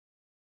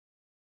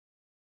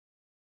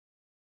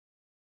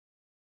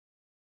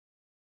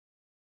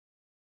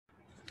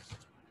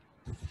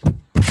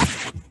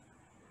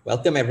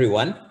Welcome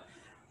everyone.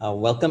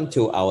 Welcome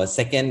to our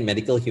second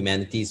Medical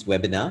Humanities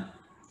webinar.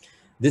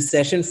 This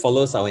session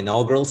follows our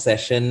inaugural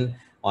session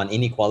on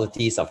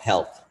inequalities of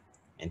health.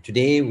 And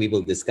today we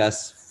will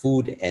discuss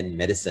food and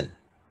medicine.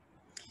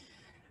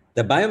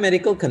 The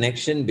biomedical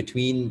connection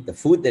between the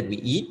food that we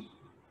eat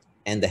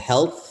and the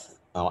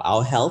health, or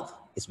our health,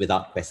 is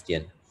without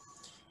question.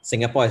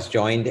 Singapore has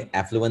joined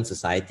affluent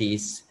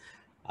societies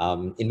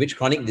in which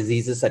chronic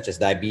diseases such as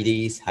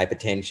diabetes,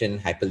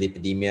 hypertension,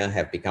 hyperlipidemia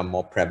have become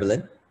more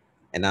prevalent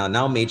and are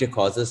now major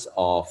causes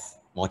of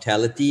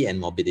mortality and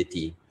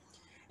morbidity.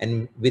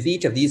 And with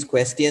each of these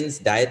questions,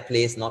 diet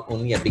plays not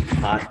only a big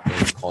part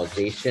in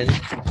causation,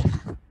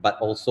 but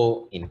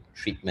also in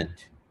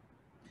treatment.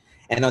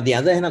 And on the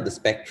other hand of the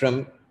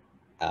spectrum,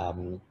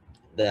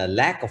 the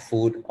lack of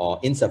food or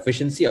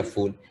insufficiency of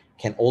food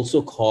can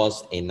also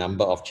cause a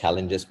number of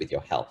challenges with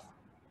your health.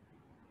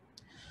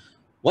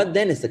 What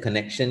then is the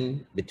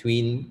connection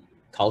between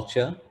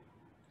culture,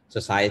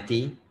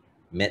 society,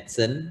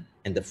 medicine,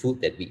 and the food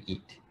that we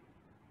eat?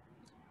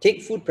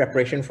 Take food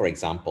preparation, for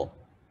example.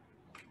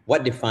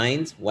 What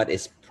defines what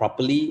is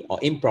properly or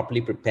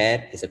improperly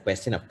prepared is a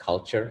question of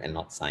culture and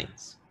not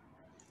science.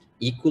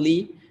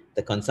 Equally,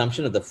 the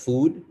consumption of the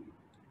food,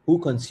 who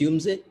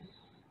consumes it,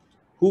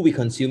 who we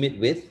consume it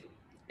with,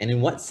 and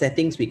in what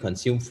settings we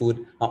consume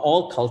food are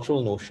all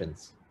cultural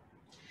notions.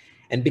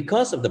 And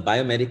because of the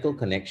biomedical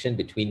connection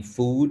between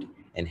food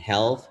and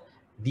health,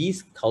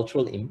 these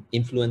cultural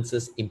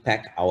influences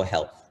impact our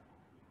health,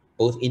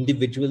 both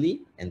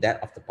individually and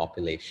that of the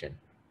population,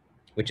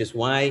 which is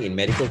why in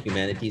medical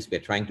humanities, we're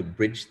trying to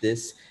bridge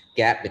this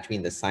gap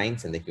between the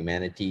science and the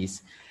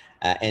humanities.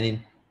 And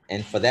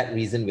for that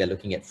reason, we're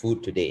looking at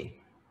food today.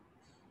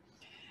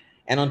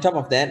 And on top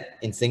of that,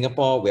 in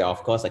Singapore, we're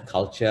of course a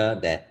culture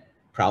that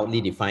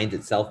proudly defines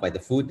itself by the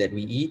food that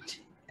we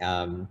eat.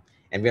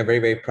 And we're very,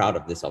 very proud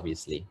of this,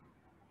 obviously.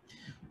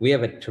 We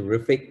have a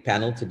terrific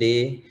panel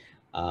today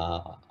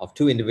of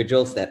two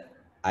individuals that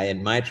I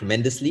admire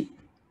tremendously.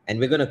 And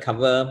we're going to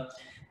cover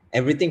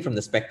everything from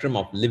the spectrum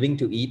of living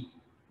to eat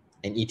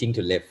and eating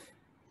to live.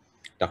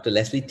 Dr.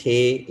 Leslie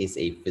Tay is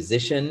a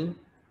physician,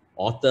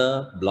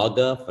 author,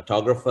 blogger,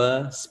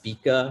 photographer,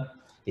 speaker.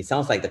 He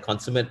sounds like the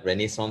consummate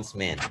Renaissance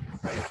man.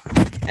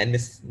 And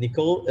Ms.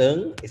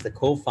 NICHOL is the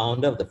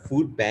co-founder of the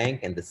Food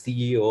Bank and the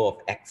CEO of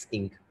X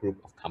Inc. group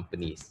of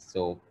companies.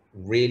 So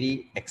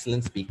really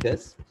excellent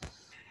speakers.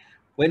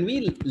 When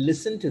we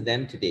listen to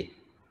them today,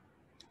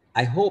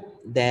 I hope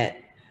that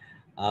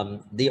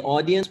the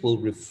audience will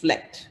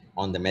reflect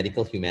on the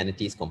medical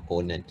humanities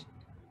component.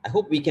 I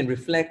hope we can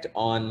reflect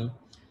on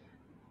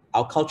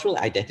our cultural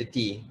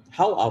identity,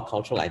 how our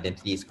cultural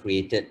identity is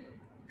created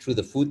through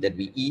the food that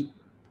we eat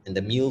and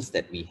the meals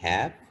that we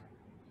have,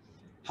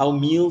 how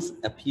meals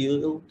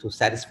appeal to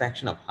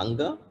satisfaction of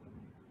hunger,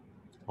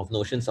 of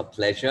notions of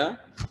pleasure,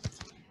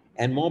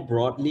 and more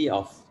broadly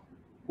of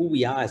who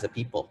we are as a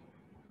people.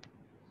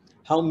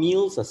 How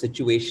meals are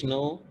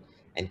situational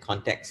and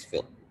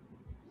context-filled.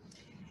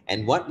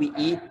 And what we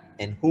eat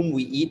and whom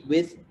we eat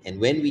with and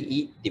when we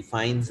eat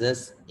defines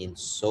us in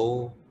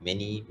so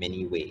many,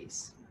 many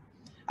ways.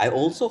 I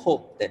also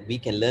hope that we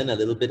can learn a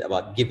little bit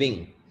about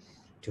giving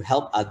to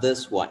help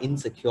others who are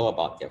insecure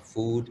about their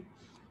food,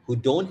 who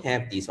don't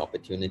have these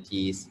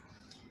opportunities,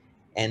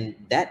 and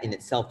that in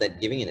itself, that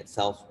giving in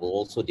itself will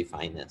also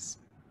define us.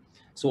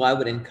 So I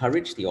would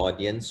encourage the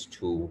audience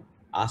to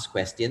ask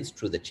questions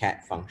through the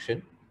chat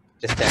function.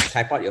 Just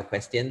type out your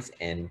questions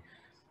and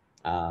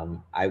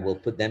I will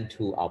put them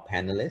to our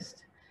panelists.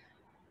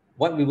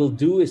 What we will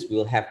do is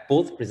we'll have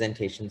both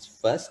presentations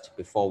first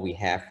before we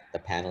have the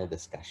panel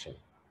discussion.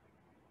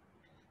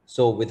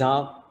 So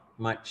without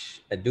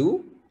much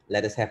ado,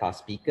 let us have our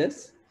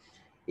speakers.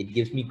 It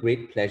gives me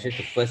great pleasure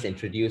to first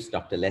introduce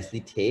Dr.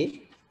 Leslie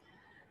Tay.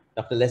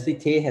 Dr. Leslie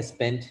Tay has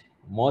spent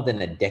more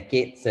than a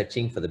decade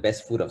searching for the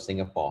best food of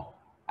Singapore.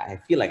 I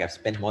feel like I've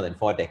spent more than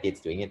 4 decades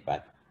doing it,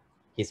 but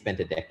he spent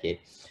a decade.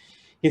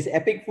 His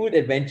epic food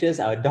adventures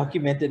are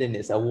documented in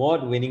his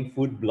award-winning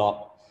food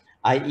blog,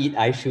 iEat,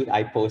 iShoot,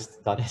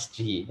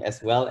 iPost.sg,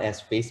 as well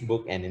as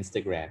Facebook and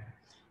Instagram.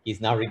 He's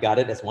now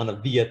regarded as one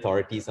of the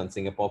authorities on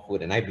Singapore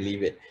food, and I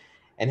believe it,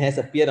 and has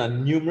appeared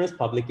on numerous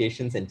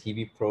publications and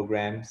TV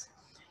programs.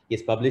 He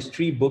has published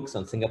 3 books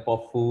on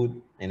Singapore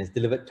food and has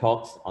delivered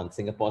talks on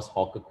Singapore's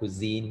hawker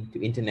cuisine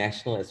to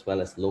international as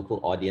well as local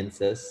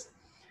audiences.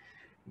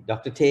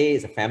 Dr. Tay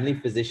is a family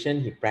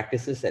physician. He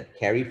practices at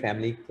Karri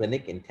Family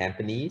Clinic in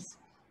Tampines.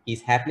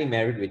 He's happily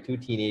married with 2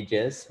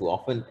 teenagers who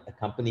often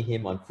accompany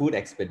him on food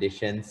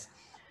expeditions,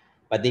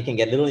 but they can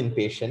get a little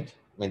impatient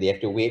when they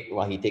have to wait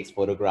while he takes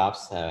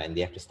photographs and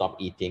they have to stop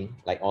eating,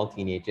 like all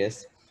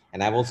teenagers.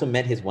 And I've also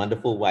met his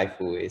wonderful wife,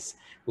 who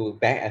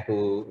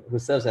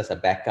serves as a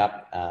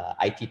backup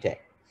IT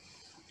tech.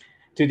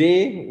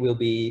 Today, he'll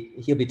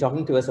be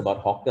talking to us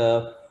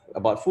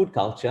about food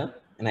culture,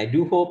 and I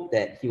do hope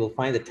that he will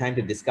find the time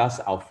to discuss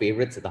our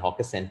favorites at the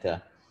hawker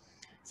center.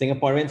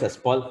 Singaporeans are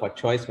spoiled for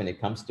choice when it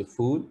comes to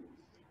food,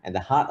 and the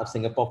heart of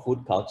Singapore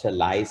food culture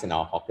lies in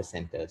our hawker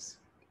centers.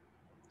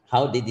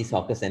 How did these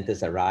hawker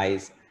centers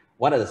arise?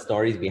 What are the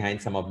stories behind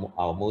some of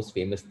our most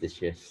famous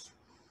dishes?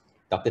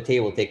 Dr. Tay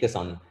will take us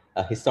on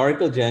a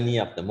historical journey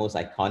of the most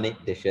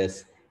iconic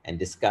dishes and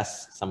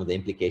discuss some of the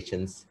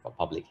implications for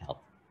public health.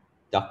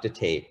 Dr.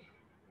 Tay,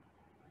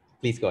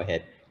 please go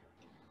ahead.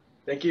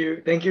 Thank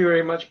you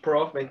very much,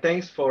 Prof, and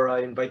thanks for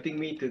inviting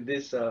me to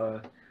this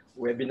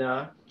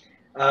webinar.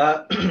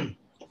 I'm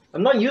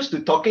not used to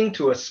talking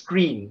to a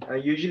screen. I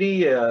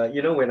usually,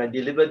 when I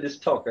deliver this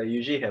talk, I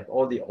usually have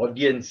all the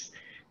audience,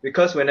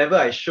 because whenever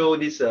I show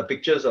these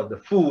pictures of the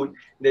food,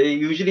 they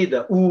usually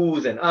the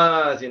oohs and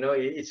ahs,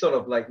 it's sort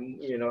of like,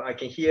 I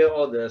can hear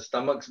all the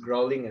stomachs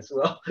growling as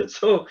well.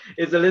 So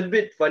it's a little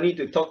bit funny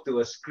to talk to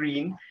a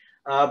screen,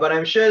 but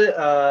I'm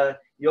sure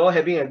you're all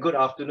having a good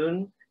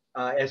afternoon.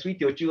 As we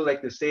Teochew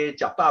like to say,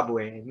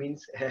 it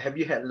means have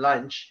you had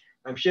lunch?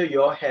 I'm sure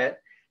you all had.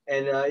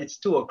 And it's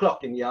 2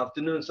 o'clock in the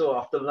afternoon. So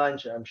after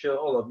lunch, I'm sure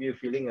all of you are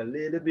feeling a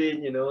little bit,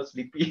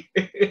 sleepy.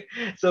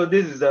 So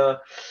this is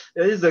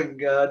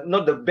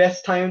not the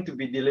best time to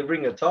be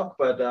delivering a talk,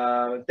 but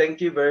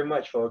thank you very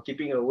much for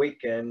keeping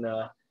awake and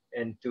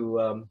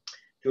to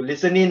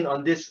listen in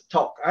on this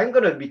talk. I'm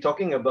going to be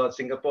talking about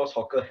Singapore's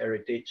hawker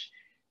heritage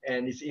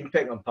and its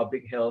impact on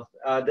public health.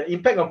 The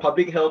impact on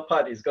public health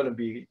part is going to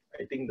be,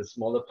 I think, the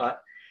smaller part.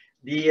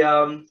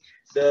 The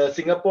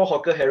Singapore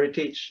hawker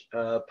heritage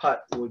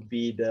part would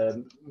be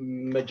the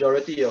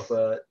majority of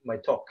my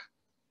talk.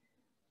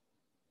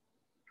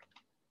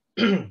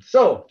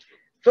 So,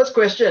 first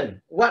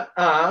question: what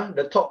are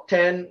the top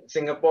 10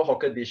 Singapore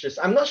hawker dishes?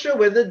 I'm not sure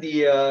whether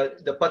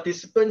the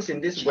participants in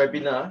this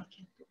webinar.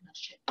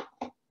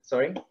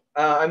 Sorry,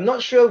 I'm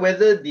not sure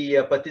whether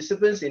the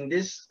participants in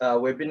this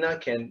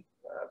webinar can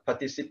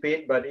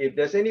participate. But if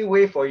there's any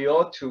way for you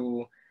all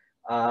to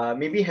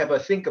maybe have a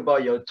think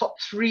about your top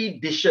 3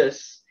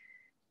 dishes.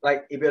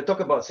 Like if you're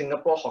talking about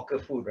Singapore hawker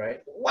food,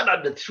 right? What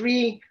are the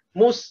 3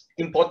 most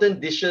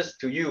important dishes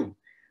to you?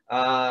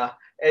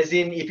 As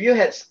in, if you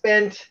had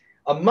spent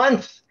a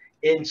month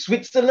in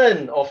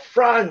Switzerland or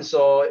France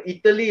or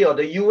Italy or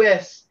the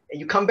US and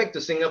you come back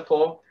to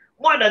Singapore,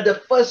 what are the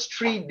first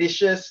 3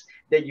 dishes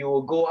that you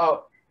will go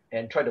out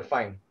and try to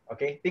find?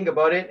 Okay, think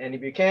about it. And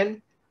if you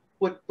can,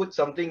 put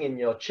something in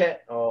your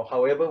chat or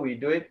however we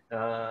do it.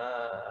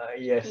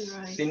 Yes,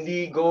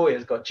 Cindy Go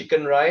has got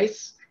chicken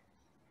rice.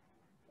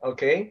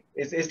 Okay,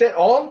 is that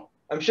all?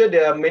 I'm sure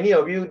there are many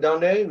of you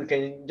down there. We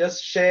can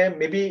just share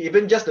maybe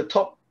even just the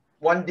top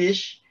 1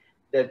 dish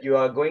that you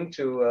are going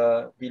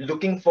to be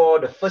looking for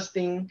the first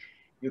thing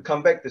you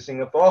come back to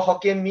Singapore.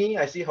 Hokkien Mee,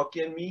 I see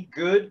Hokkien Mee,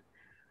 good.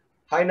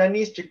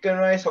 Hainanese chicken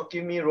rice,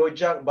 Hokkien Mee,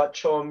 rojak, bak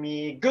chor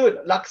mee, good.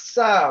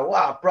 Laksa,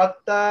 wow,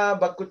 prata,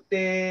 bak kut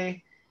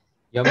teh.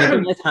 You're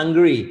making us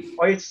hungry.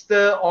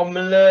 Oyster,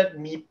 omelette,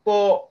 mee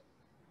pok.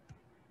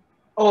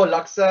 Oh,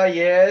 laksa,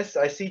 yes.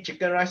 I see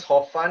chicken rice,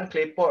 hor fun,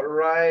 claypot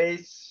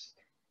rice,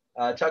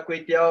 char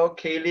kway teow,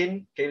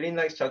 Kaylin. Kaylin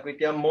likes char kway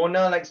teow.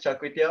 Mona likes char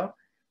kway teow.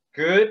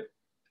 Good.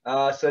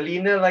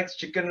 Selena likes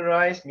chicken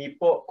rice, mee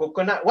pok,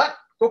 coconut. What?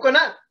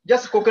 Coconut?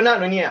 Just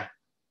coconut only.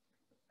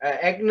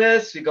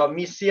 Agnes, we got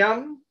mee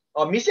siam.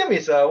 Oh, mee siam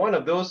is one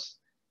of those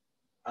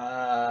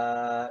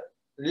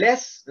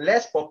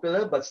less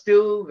popular, but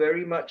still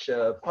very much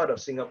part of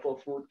Singapore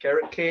food.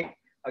 Carrot cake.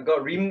 I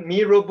got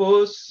mee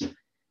rebus.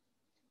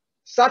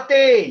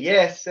 Satay,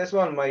 yes, that's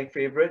one of my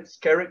favorites.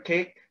 Carrot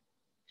cake.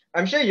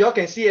 I'm sure you all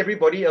can see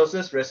everybody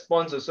else's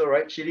response also,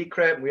 right? Chili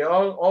crab, we're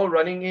all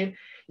running in.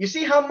 You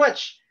see how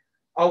much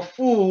our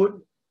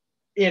food,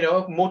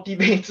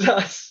 motivates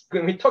us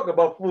when we talk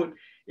about food.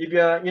 If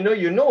you're,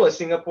 you know a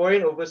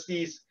Singaporean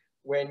overseas,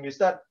 when you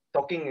start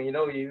talking,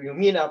 you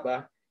meet up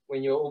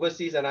when you're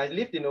overseas, and I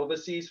lived in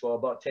overseas for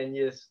about 10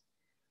 years,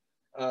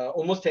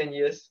 almost 10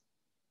 years.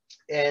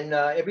 And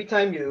every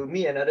time you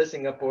meet another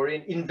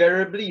Singaporean,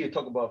 invariably you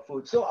talk about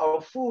food. So our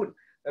food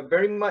are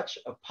very much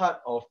a part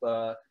of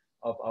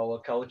our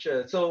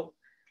culture. So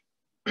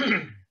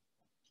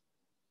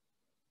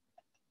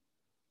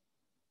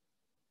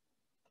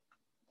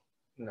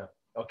no,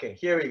 okay,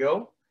 here we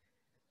go.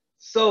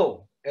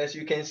 So as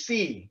you can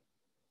see,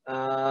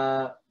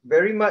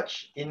 very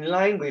much in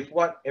line with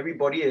what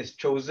everybody has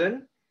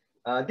chosen.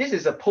 This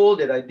is a poll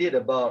that I did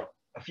about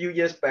a few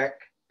years back,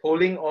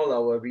 polling all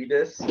our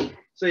readers.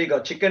 So you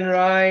got chicken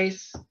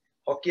rice,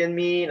 Hokkien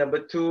Mee, number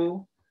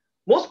 2.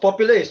 Most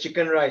popular is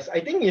chicken rice. I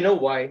think you know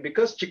why?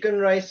 Because chicken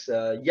rice,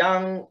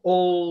 young,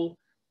 old,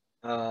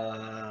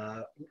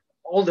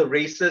 all the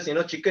races,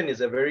 chicken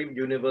is a very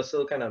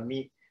universal kind of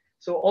meat.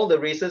 So all the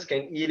races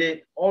can eat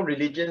it, all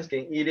religions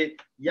can eat it,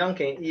 young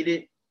can eat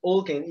it,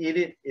 old can eat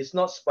it. It's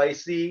not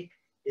spicy,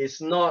 it's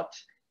not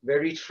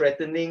very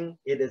threatening.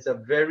 It is a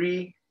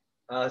very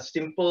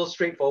simple,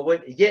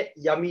 straightforward, yet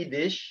yummy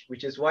dish,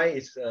 which is why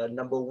it's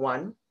number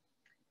 1.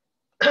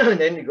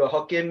 Then you got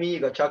Hokkien Mee, you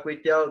got char kway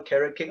teow,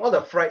 carrot cake, all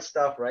the fried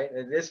stuff, right?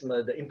 And this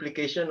the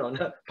implication on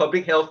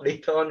public health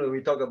later on when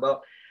we talk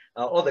about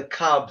all the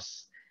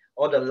carbs,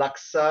 all the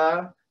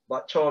laksa,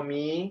 bak chor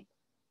mee,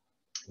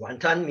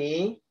 wonton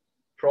mee,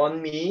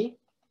 prawn mee,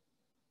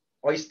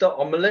 oyster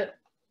omelette,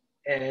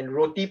 and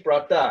roti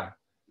prata.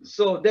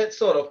 So that's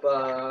sort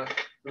of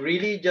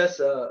really just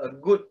a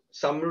good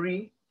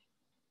summary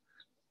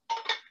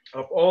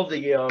of all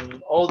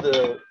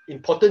the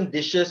important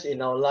dishes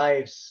in our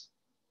lives.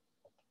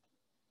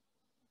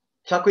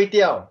 Char Kway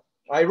Teow.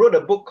 I wrote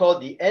a book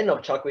called The End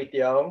of Char Kway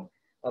Teow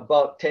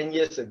about 10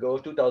 years ago,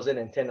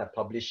 2010. I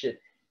published it.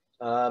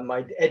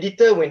 My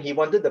editor, when he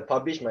wanted to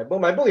publish my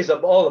book is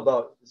all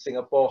about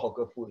Singapore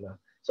hawker food.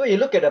 So you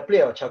look at a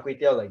plate of Char Kway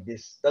Teow like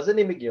this, doesn't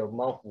it make your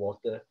mouth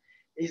water?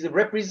 It's a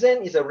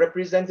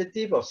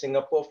representative of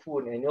Singapore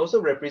food, and it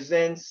also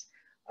represents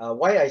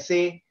why I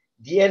say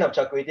the end of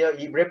Char Kway Teow.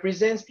 It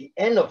represents the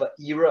end of an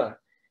era.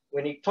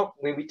 When we talk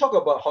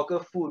about hawker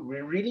food, we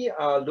really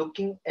are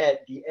looking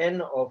at the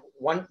end of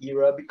one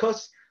era,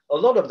 because a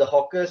lot of the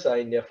hawkers are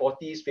in their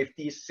 40s,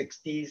 50s,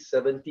 60s,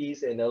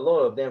 70s, and a lot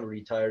of them are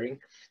retiring.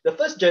 The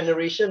first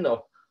generation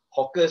of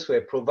hawkers who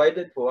have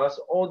provided for us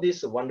all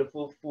this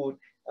wonderful food,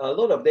 a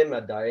lot of them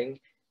are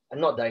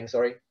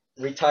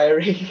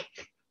retiring.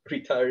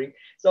 Retiring.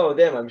 Some of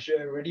them, I'm sure,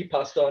 already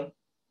passed on.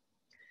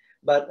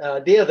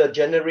 But they are the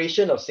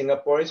generation of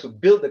Singaporeans who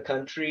built the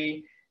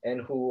country and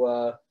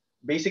who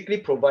basically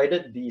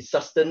provided the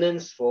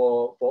sustenance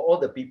for all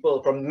the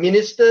people, from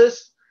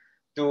ministers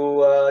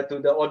to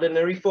the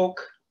ordinary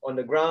folk on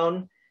the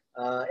ground.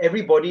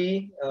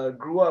 Everybody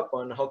grew up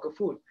on hawker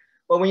food.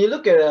 But when you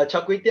look at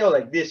Char Kway Teow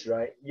like this,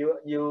 right,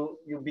 you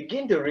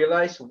begin to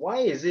realize why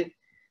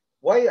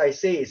I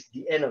say it's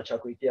the end of Char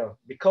Kway Teow.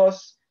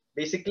 Because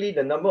basically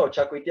the number of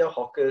Char Kway Teow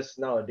hawkers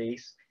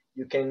nowadays,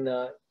 you can,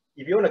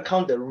 if you want to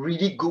count the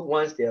really good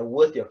ones, they are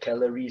worth your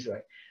calories,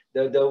 right?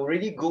 The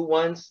really good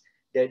ones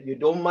that you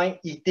don't mind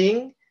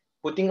eating,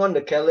 putting on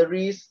the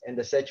calories and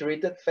the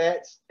saturated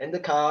fats and the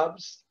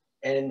carbs,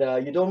 and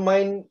you don't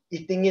mind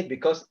eating it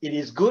because it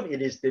is good,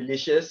 it is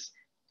delicious.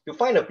 To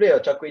find a plate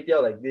of Char Kway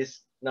Teow like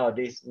this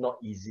nowadays, not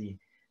easy.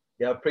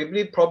 There are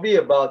probably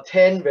about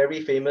 10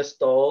 very famous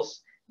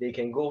stalls they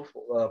can go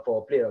for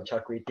a plate of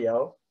Char Kway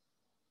Teow.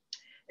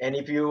 And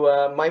if you,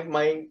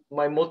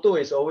 my motto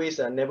is always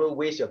never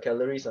waste your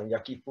calories on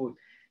yucky food.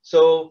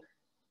 So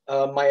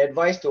my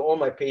advice to all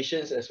my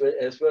patients as well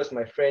as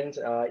my friends,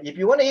 if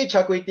you want to eat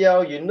Char Kway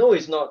Teow, you know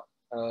it's not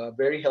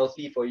very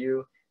healthy for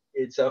you.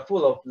 It's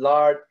full of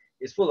lard,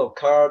 it's full of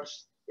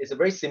carbs. It's a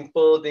very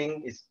simple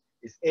thing. It's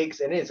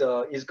eggs, and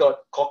it's got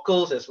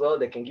cockles as well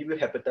that can give you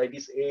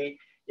hepatitis A.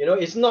 You know,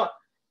 it's not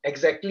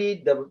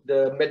exactly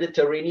the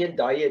Mediterranean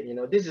diet. You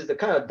know, this is the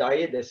kind of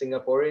diet that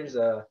Singaporeans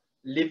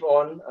live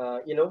on,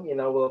 you know, in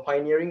our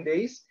pioneering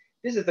days.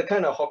 This is the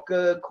kind of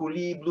hawker,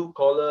 coolie, blue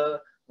collar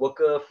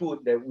worker food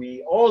that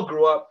we all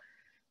grew up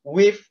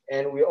with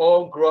and we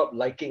all grew up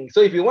liking.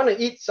 So if you want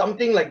to eat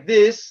something like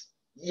this,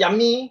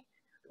 yummy,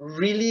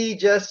 really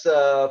just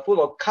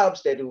full of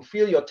carbs that will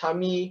fill your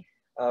tummy,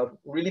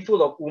 really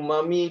full of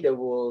umami that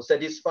will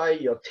satisfy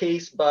your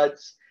taste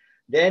buds,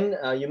 then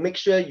you make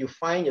sure you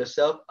find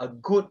yourself a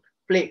good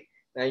plate.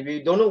 Now, if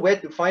you don't know where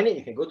to find it,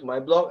 you can go to my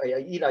blog,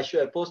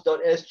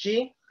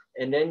 iEat@post.sg,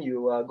 and then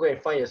you go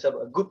and find yourself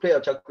a good plate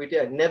of Char Kway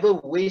Teow and never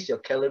waste your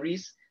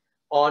calories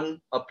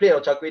on a plate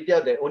of Char Kway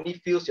Teow that only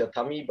fills your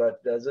tummy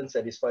but doesn't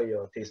satisfy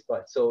your taste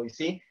buds. So you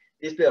see,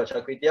 this plate of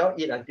Char Kway Teow,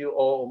 eat until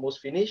all almost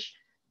finished.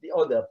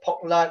 All the pork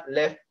lard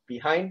left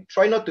behind,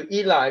 try not to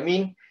eat lah. I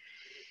mean,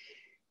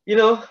 you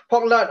know,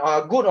 pork lard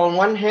are good on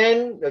one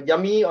hand,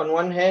 yummy on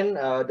one hand.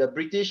 The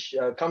British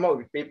come out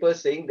with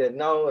papers saying that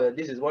now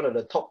this is one of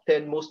the top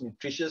 10 most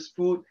nutritious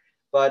food,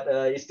 but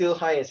it's still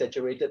high in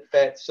saturated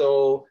fat,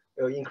 so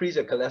increase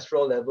your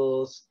cholesterol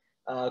levels.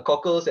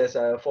 Cockles, as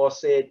I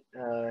foresaid,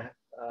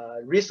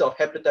 risk of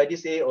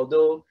hepatitis A,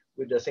 although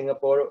with the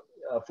Singapore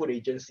Food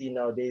Agency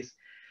nowadays,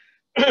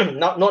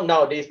 not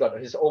nowadays, but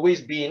it's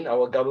always been,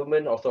 our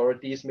government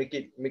authorities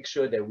make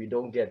sure that we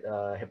don't get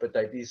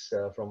hepatitis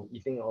from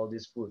eating all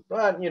this food.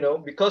 But you know,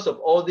 because of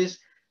all these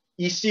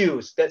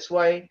issues, that's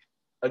why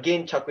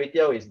again Char Kway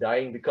Teow is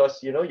dying,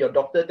 because you know your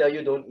doctor tell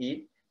you don't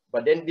eat,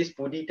 but then this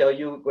foodie tell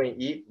you go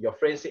and eat. Your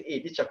friends say,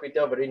 hey, this Char Kway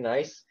Teow very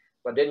nice,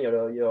 but then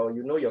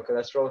your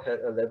cholesterol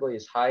level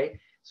is high.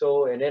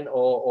 So and then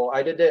or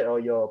either that or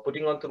you're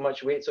putting on too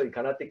much weight, so you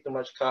cannot take too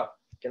much carb,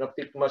 cannot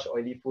take too much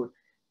oily food.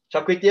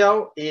 Char Kway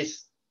Teow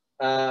is,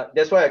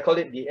 that's why I call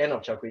it the end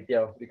of Char Kway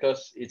Teow,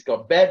 because it's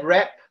got bad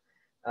rap.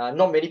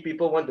 Not many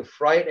people want to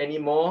fry it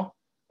anymore.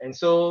 And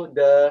so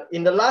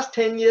in the last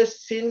 10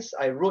 years since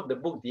I wrote the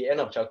book, The End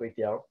of Char Kway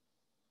Teow,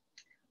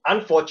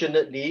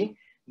 unfortunately,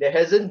 there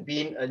hasn't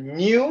been a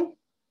new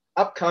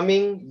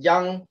upcoming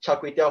young Char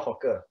Kway Teow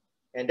hawker.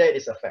 And that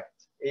is a fact.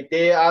 If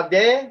they are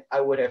there, I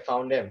would have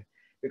found them.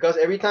 Because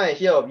every time I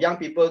hear of young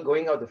people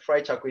going out to fry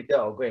Char Kway Teow,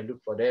 I'll go and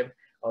look for them.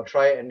 I'll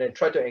try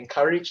to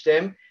encourage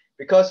them.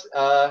 Because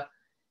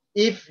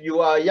if you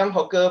are a young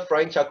hawker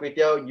frying Char Kway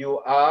Teow, you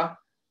are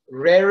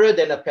rarer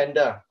than a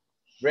panda.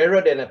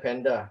 Rarer than a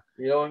panda.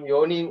 You know, you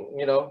only,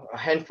 you know, a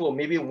handful,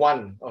 maybe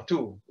one or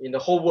two in the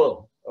whole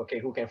world, okay,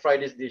 who can fry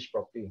this dish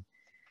properly.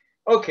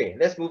 Okay,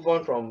 let's move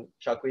on from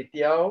Char Kway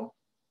Teow.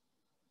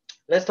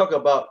 Let's talk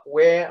about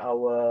where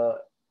our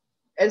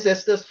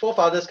ancestors,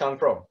 forefathers come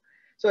from.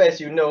 So as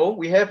you know,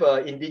 we have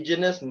an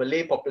indigenous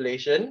Malay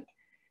population.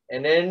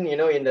 And then, you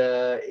know, in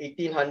the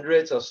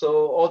 1800s or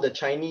so, all the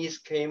Chinese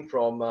came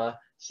from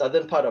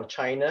southern part of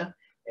China,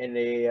 and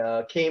they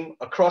came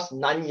across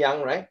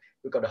Nanyang, right?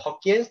 We've got the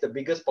Hokkiens, the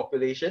biggest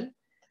population.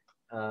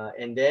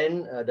 And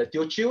then the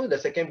Teochew, the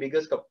second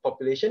biggest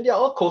population. They're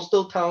all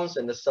coastal towns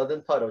in the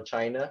southern part of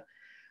China.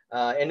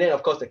 And then,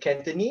 of course, the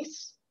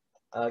Cantonese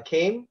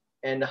came,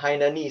 and the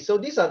Hainanese. So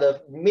these are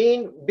the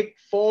main big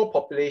four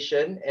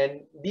population,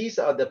 and these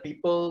are the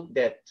people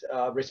that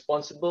are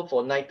responsible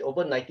for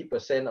over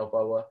 90% of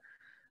our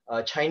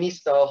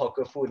Chinese-style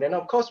hawker food. And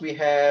of course, we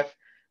have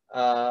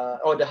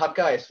the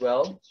Hakka as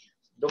well.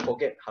 Don't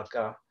forget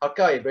Hakka.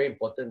 Hakka is very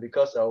important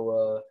because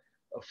our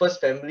first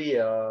family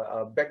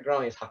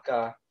background is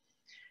Hakka.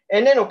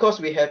 And then, of course,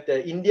 we have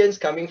the Indians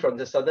coming from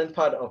the southern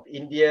part of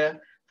India,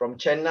 from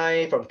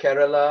Chennai, from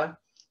Kerala,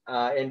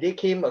 and they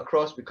came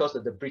across because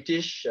of the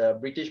British.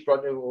 British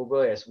brought them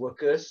over as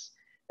workers.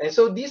 And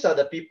so these are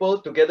the people,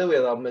 together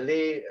with our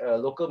Malay,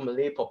 local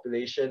Malay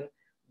population,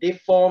 they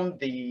form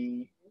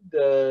the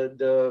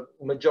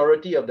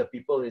majority of the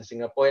people in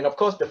Singapore. And of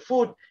course, the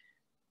food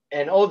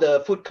and all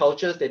the food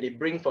cultures that they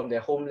bring from their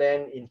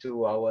homeland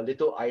into our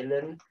little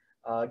island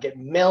get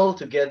melded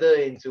together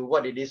into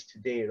what it is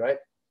today, right?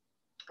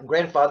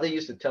 Grandfather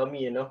used to tell me,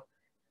 you know,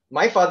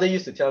 my father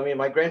used to tell me,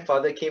 my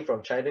grandfather came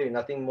from China with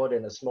nothing more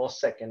than a small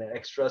sack and an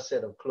extra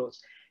set of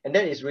clothes. And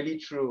that is really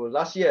true.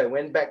 Last year, I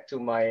went back to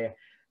my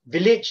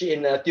village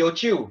in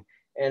Teochew,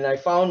 and I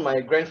found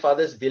my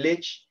grandfather's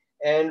village.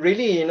 And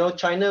really, you know,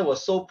 China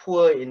was so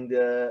poor in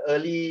the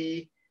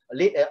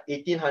late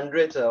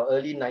 1800s or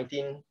early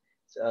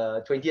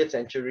 20th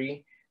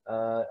century.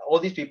 All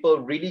these people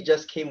really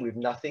just came with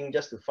nothing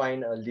just to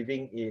find a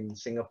living in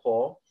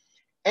Singapore.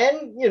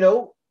 And, you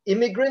know,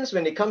 immigrants,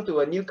 when they come to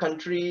a new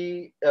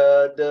country,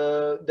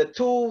 the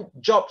two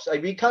jobs,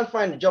 we can't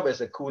find a job as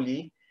a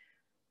coolie,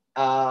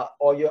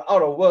 or you're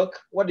out of work.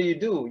 What do?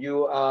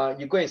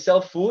 You go and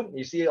sell food.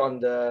 You see on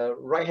the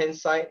right hand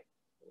side.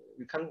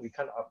 We can't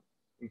up.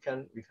 We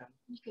can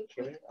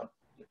up.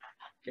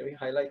 Can we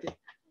highlight it?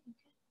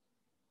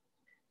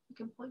 You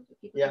can point to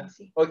people. Yeah. Can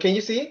see. Oh, can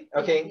you see?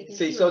 Okay. Yeah,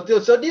 See. So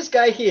this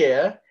guy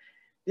here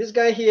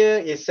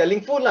is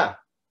selling food lah,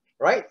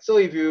 right? So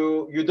if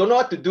you don't know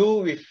what to do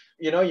with,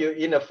 you know, you're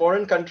in a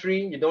foreign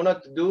country, you don't know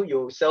what to do,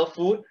 you sell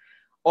food,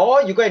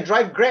 or you go and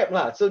drive Grab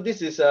lah. So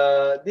this is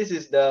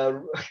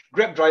the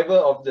Grab driver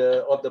of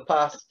the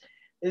past.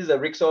 This is a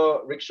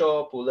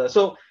rickshaw puller.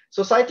 So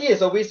society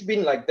has always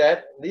been like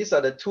that. These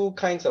are the two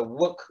kinds of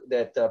work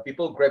that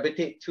people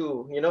gravitate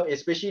to. You know,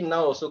 especially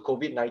now also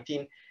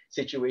COVID-19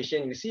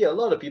 situation. You see a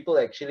lot of people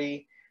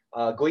actually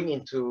going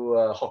into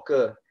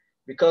hawker,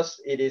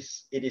 because it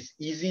is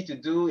easy to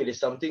do. It is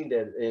something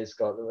that is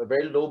got a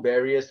very low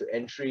barriers to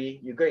entry.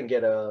 You go and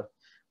get a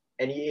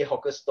NEA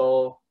hawker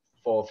stall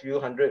for a few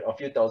hundred or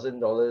few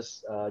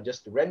 $1,000s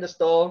just to rent the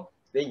stall.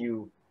 Then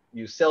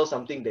you sell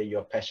something that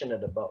you're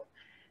passionate about.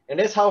 And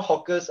that's how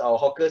our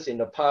hawkers in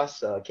the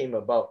past came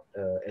about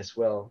as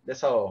well.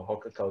 That's how our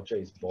hawker culture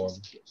is born.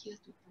 Here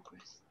to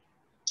progress.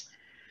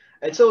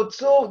 And so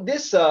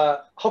this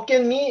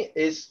Hokkien mee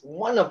is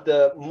one of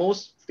the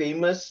most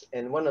famous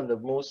and one of the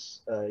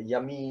most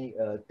yummy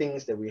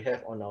things that we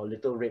have on our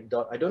little red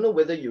dot. I don't know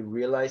whether you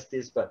realize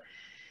this, but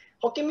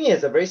Hokkien mee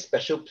has a very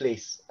special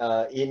place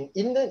even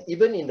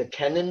in the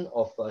canon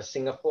of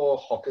Singapore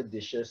hawker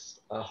dishes.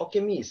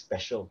 Hokkien mee is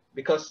special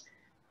because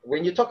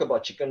when you talk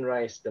about chicken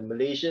rice, the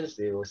Malaysians,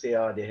 they will say,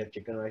 they have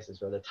chicken rice as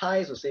well. The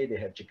Thais will say they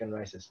have chicken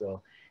rice as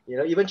well. You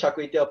know, even char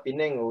kway teow,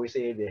 Penang always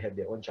say they have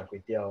their own char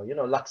kway teow. You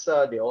know,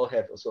 laksa, they all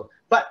have also.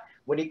 But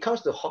when it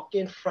comes to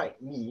Hokkien fried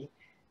mee,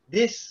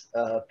 this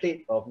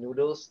plate of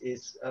noodles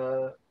is,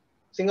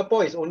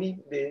 Singapore is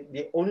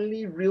the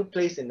only real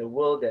place in the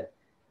world that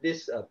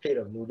this plate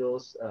of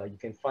noodles you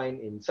can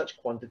find in such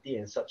quantity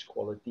and such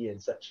quality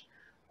and such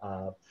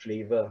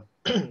flavor.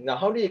 Now,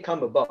 how did it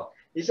come about?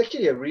 It's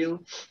actually a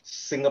real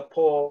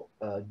Singapore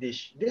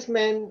dish. This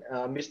man,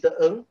 Mr.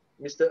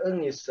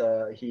 Ng is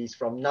he's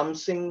from Nam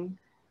Sing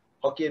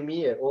Hokkien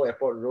Mee at Old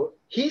Airport Road.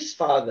 His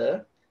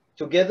father,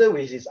 together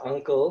with his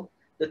uncle,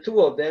 the two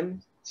of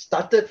them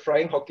started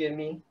frying Hokkien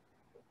Mee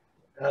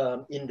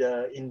in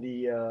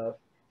the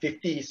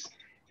 50s,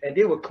 and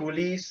they were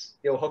coolies.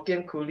 They were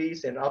Hokkien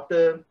coolies, and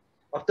after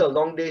a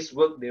long day's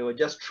work, they would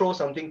just throw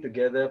something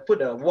together,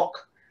 put a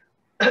wok,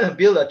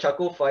 build a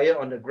charcoal fire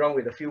on the ground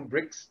with a few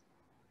bricks,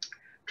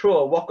 throw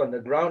a wok on the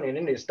ground, and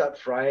then they start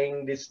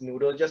frying this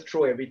noodle, just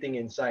throw everything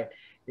inside,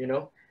 you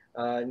know,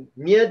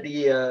 near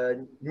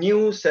the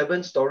new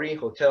 7-story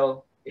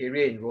hotel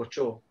area in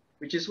Rochor,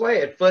 which is why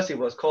at first it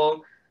was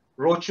called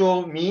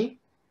Rochor Mee.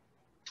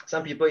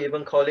 Some people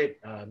even call it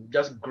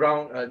just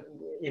ground,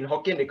 in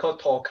Hokkien they call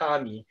Toka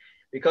Mee,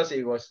 because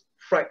it was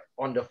fried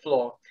on the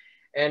floor.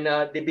 And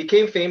they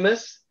became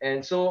famous,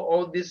 and so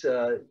all these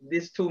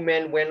two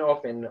men went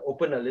off and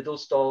opened a little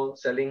stall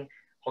selling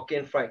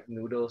Hokkien fried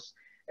noodles.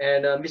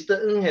 And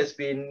Mr. Ng has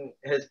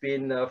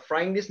been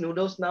frying these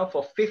noodles now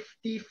for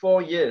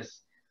 54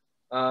 years.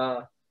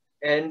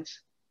 And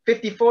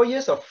 54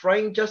 years of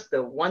frying just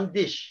the one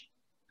dish.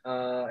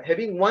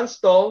 having one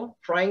stall,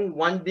 frying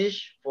one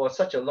dish for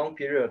such a long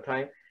period of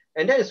time.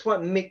 And that is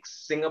what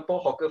makes Singapore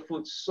hawker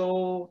food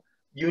so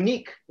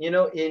unique. You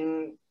know,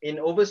 in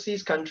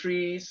overseas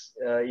countries,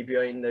 if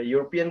you're in the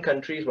European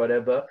countries,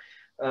 whatever,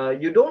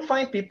 you don't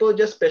find people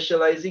just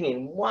specializing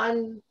in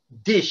one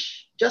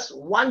dish, just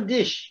one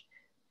dish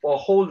for a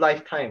whole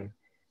lifetime.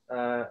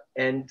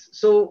 And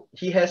so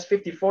he has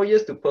 54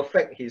 years to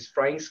perfect his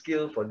frying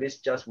skill for this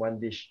just one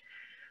dish,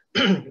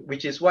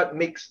 which is what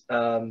makes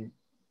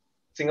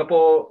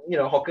Singapore, you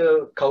know,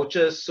 hawker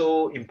culture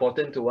so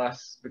important to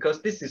us,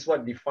 because this is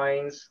what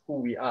defines who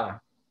we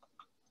are.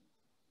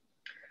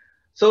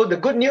 So the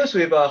good news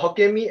with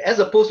Hokkien Mee, as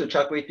opposed to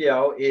Char Kway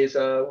Teow, is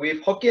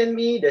with Hokkien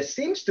Mee, there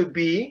seems to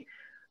be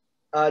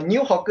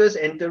new hawkers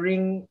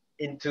entering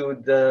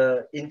into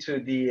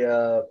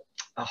the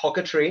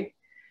hawker trade.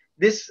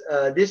 This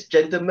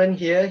gentleman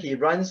here, he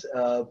runs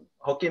a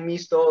Hokkien Mee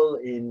stall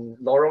in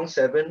Lorong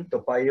 7,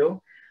 Toa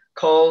Payoh,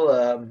 called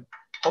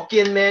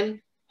Hokkien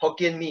Man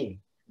Hokkien Mee,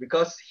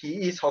 because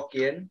he is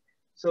Hokkien.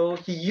 So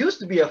he used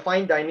to be a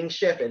fine dining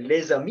chef at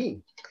Les Amis,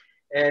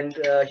 and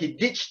he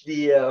ditched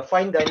the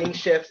fine dining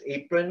chef's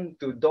apron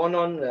to don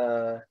on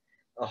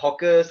a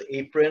hawker's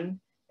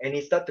apron, and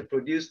he started to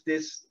produce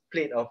this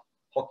plate of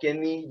Hokkien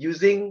Mee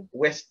using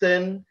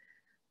Western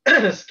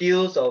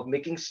skills of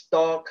making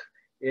stock,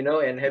 you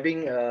know, and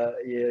having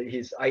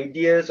his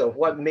ideas of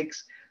what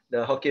makes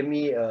the Hokkien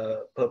Mee,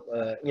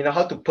 you know,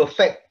 how to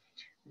perfect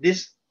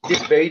this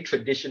very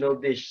traditional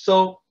dish.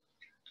 So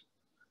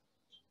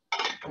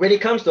when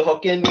it comes to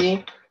Hokkien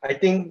Mee, I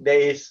think there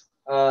is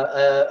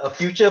a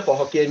future for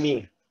Hokkien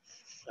Mee.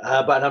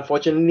 But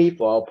unfortunately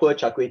for our poor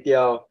Char Kway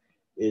Teow,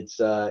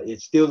 it's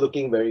still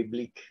looking very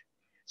bleak.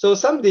 So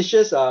some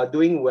dishes are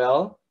doing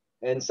well,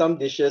 and some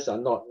dishes are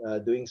not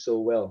doing so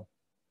well.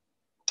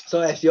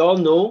 So as you all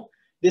know,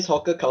 this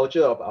hawker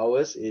culture of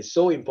ours is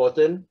so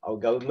important. Our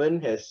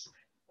government has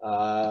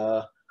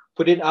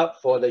put it up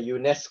for the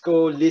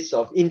UNESCO list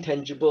of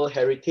intangible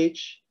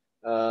heritage,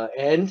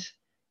 and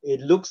it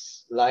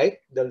looks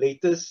like the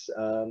latest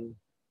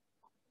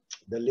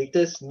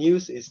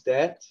news is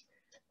that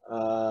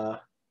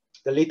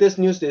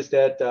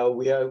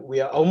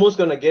we are almost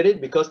going to get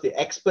it, because the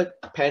expert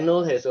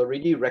panel has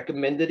already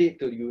recommended it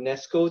to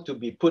UNESCO to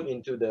be put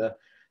into the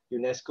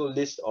UNESCO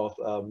list of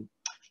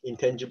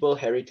intangible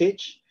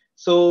heritage.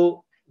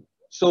 So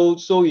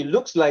it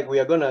looks like we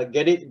are going to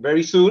get it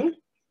very soon.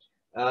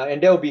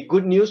 And that will be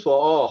good news for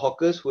all our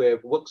hawkers who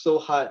have worked so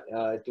hard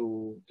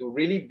to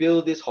really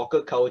build this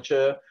hawker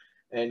culture,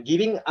 and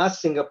giving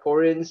us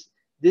Singaporeans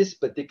this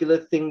particular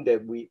thing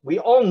that we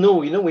all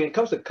know. You know, when it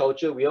comes to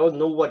culture, we all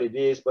know what it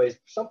is, but it's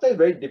sometimes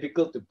very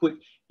difficult to put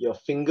your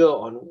finger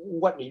on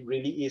what it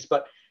really is.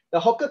 But the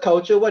hawker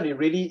culture, what it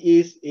really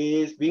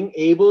is being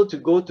able to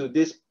go to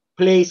this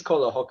place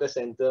called a hawker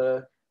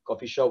center,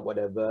 coffee shop,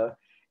 whatever,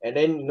 and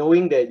then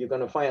knowing that you're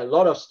going to find a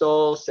lot of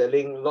stalls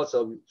selling lots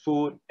of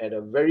food at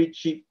a very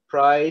cheap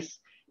price,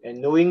 and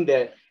knowing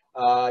that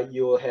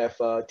you'll have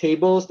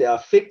tables that are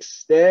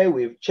fixed there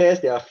with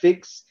chairs that are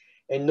fixed,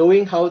 and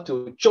knowing how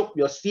to chop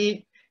your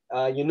seat.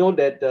 You know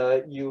that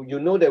you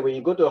know that when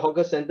you go to a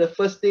hawker center,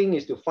 first thing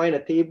is to find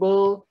a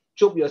table,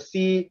 chop your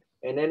seat,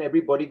 and then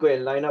everybody go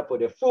and line up for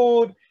their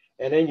food.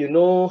 And then you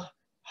know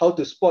how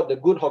to spot the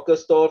good hawker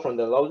stall from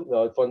the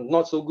from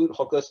not so good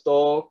hawker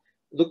stall.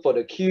 Look for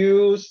the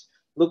queues,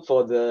 look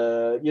for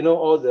the, you know,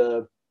 all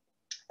the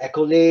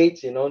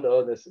accolades, you know,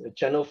 the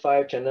Channel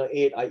 5, Channel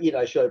 8, iEat,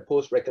 I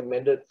post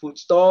recommended food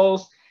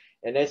stalls,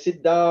 and then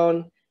sit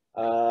down.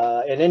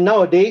 And then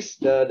nowadays,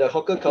 the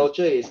hawker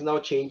culture is now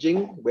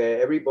changing, where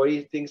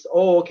everybody thinks,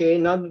 oh, okay,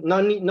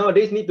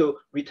 nowadays need to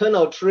return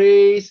our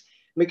trays,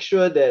 make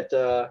sure that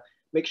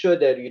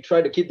you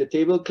try to keep the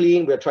table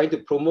clean. We're trying to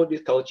promote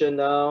this culture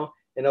now.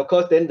 And of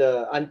course, then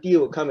the auntie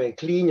will come and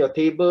clean your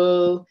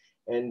table,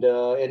 and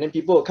then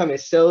people will come and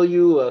sell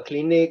you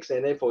clinics,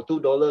 and then for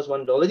 $2,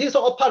 $1. This is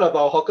all part of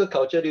our hawker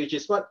culture, which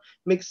is what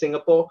makes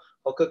Singapore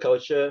hawker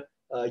culture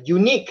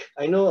unique.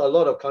 I know a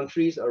lot of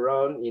countries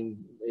around in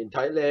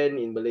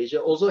Thailand, in Malaysia,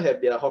 also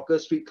have their hawker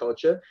street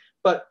culture,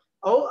 but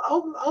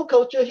our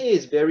culture here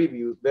is very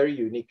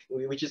unique,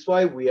 which is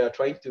why we are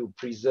trying to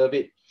preserve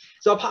it.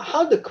 So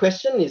how the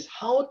question is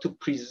how to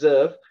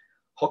preserve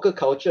hawker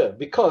culture,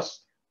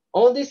 because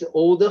all these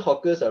older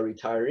hawkers are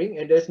retiring,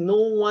 and there's no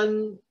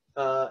one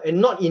and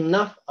not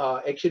enough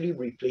are actually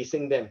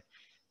replacing them.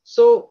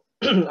 So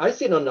I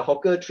sit on the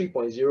Hawker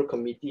 3.0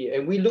 committee,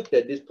 and we looked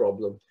at this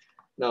problem.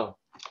 Now,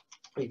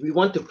 if we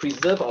want to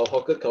preserve our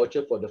hawker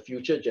culture for the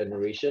future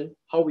generation,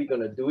 how are we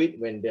going to do it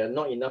when there are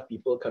not enough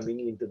people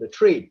coming into the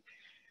trade?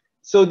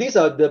 So these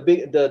are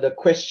the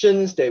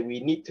questions that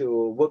we need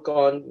to work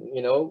on,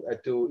 you know,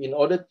 in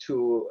order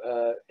to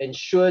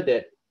ensure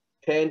that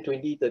 10,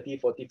 20, 30,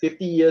 40,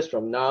 50 years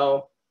from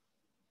now,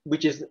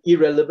 which is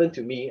irrelevant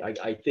to me,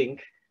 I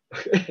think,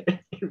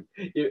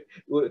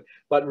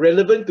 but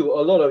relevant to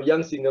a lot of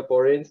young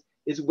Singaporeans,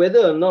 is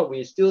whether or not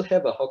we still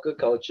have a hawker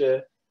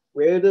culture,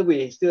 whether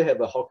we still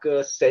have a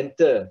hawker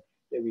center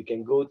that we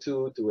can go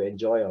to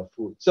enjoy our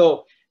food.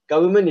 So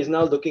Government is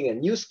now looking at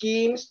new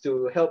schemes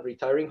to help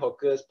retiring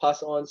hawkers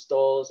pass on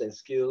stalls and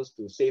skills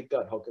to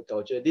safeguard hawker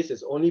culture. This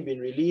has only been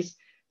released.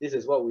 This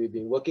is what we've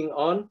been working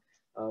on.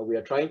 We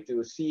are trying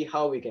to see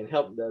how we can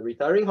help the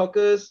retiring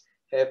hawkers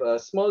have a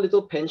small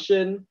little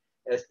pension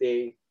as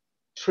they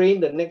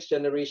train the next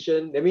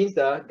generation. That means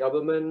the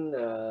government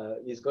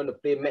is going to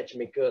play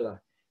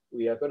matchmaker.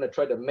 We are going to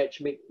try to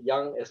matchmake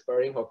young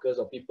aspiring hawkers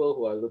or people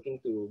who are looking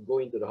to go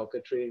into the hawker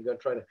trade. We're going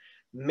to try to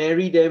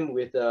marry them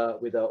with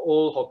an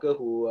old hawker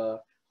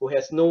who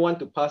has no one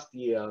to pass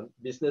the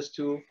business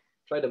to.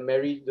 Try to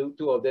marry the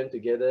two of them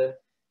together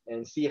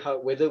and see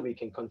whether we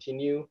can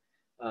continue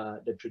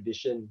the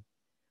tradition.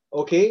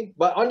 Okay,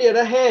 but on the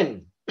other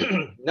hand,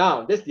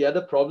 now that's the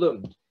other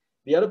problem.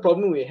 The other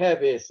problem we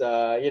have is,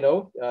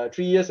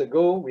 3 years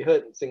ago, we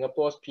heard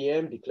Singapore's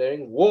PM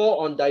declaring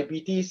war on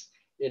diabetes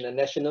in a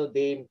National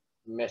Day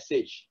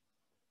message.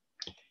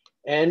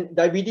 And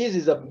diabetes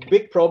is a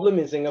big problem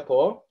in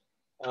Singapore.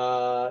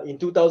 In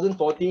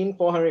 2014,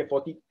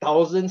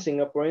 440,000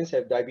 Singaporeans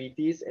have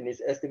diabetes, and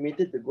it's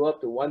estimated to go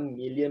up to 1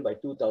 million by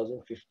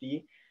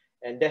 2050.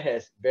 And that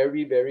has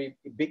very, very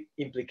big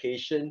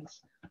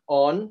implications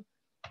on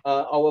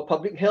our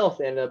public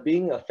health. And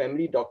being a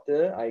family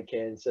doctor, I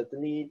can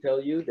certainly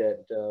tell you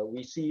that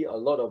we see a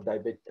lot of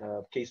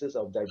cases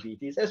of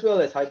diabetes, as well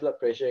as high blood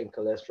pressure and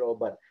cholesterol.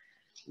 But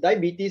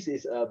diabetes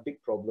is a big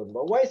problem.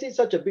 But why is it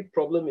such a big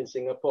problem in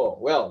Singapore?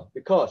 Well,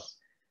 because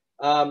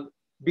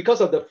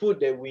of the food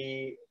that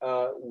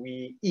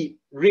we eat.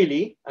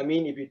 Really, I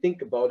mean, if you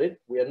think about it,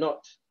 we are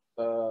not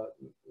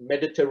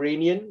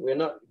Mediterranean. We're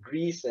not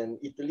Greece and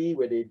Italy,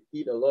 where they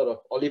eat a lot of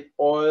olive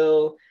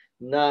oil,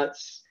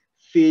 nuts,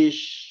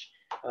 fish.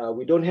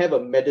 We don't have a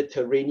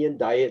Mediterranean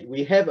diet.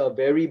 We have a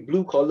very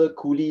blue-collar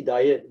coolie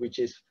diet, which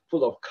is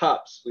full of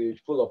carbs, which is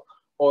full of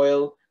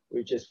oil,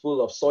 which is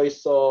full of soy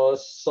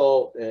sauce,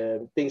 salt,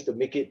 and things to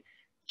make it.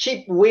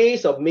 Cheap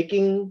ways of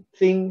making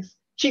things,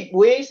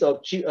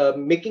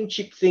 making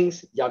cheap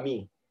things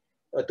yummy,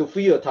 to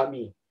fill your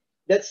tummy.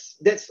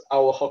 That's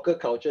our hawker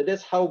culture.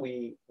 That's how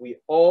we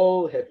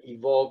all have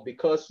evolved,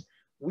 because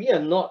we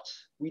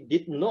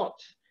did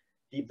not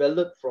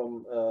develop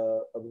from a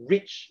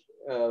rich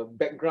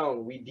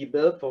background. We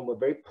developed from a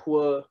very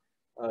poor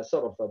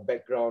sort of a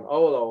background.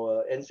 All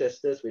our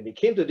ancestors, when they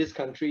came to this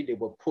country, they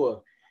were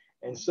poor.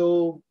 And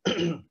so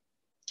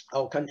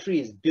our country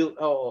is built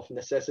out of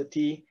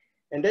necessity.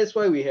 And that's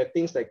why we have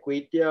things like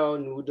kway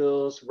teow,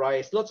 noodles,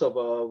 rice, lots of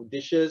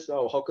dishes,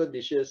 our hawker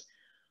dishes,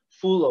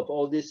 full of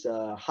all this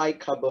high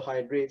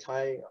carbohydrates,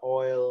 high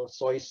oil,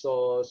 soy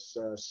sauce,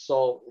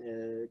 salt,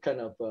 kind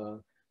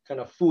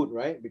of food,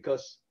 right?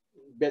 Because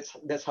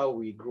that's how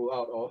we grew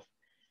out of.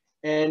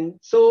 And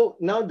so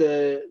now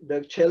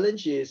the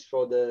challenge is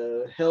for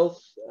the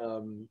health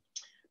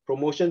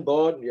promotion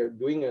board. We are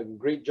doing a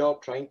great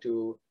job trying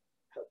to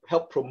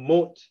help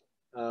promote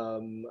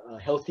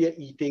healthier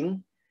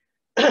eating.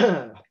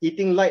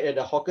 Eating light at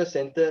a hawker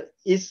center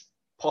is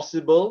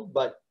possible,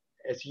 but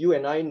as you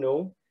and I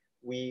know,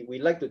 we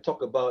like to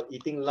talk about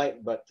eating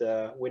light, but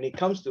when it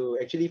comes to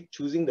actually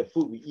choosing the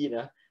food we eat,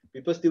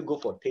 people still go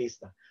for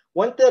taste.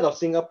 1/3 of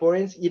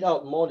Singaporeans eat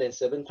out more than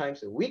 7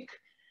 times a week.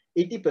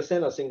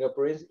 80% of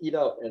Singaporeans eat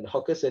out at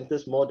hawker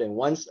centers more than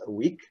once a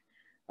week.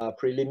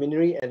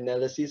 Preliminary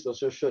analysis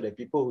also show that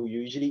people who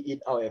usually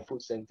eat out at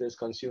food centers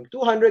consume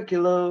 200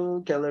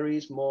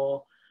 kilocalories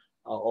more,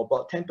 or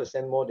about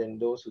 10% more than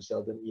those who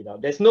seldom eat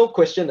out. There's no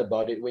question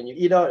about it. When you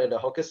eat out at a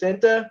hawker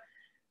center,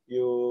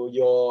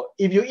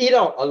 if you eat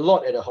out a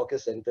lot at a hawker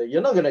center,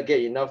 you're not going to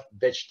get enough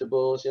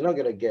vegetables. You're not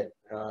going to get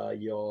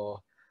your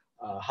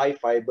high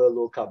fiber,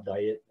 low carb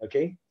diet.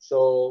 Okay,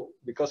 so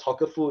because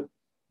hawker food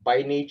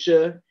by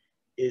nature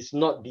is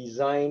not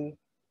designed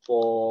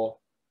for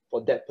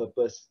that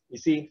purpose. You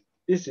see,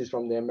 this is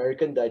from the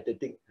American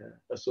Dietetic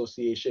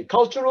Association.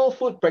 Cultural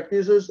food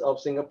practices of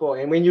Singapore.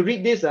 And when you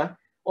read this,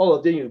 all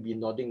of them you'll be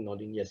nodding.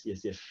 Yes.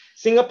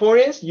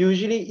 Singaporeans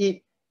usually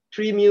eat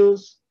 3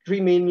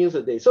 main meals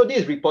a day. So this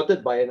is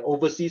reported by an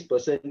overseas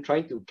person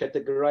trying to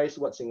categorize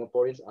what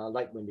Singaporeans are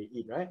like when they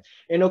eat, right?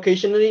 And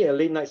occasionally a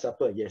late night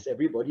supper. Yes,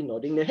 everybody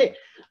nodding their head.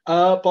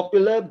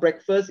 Popular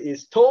breakfast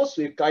is toast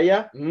with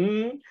kaya,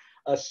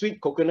 a sweet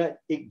coconut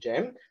egg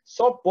jam,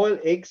 soft-boiled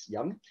eggs,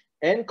 yum,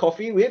 and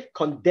coffee with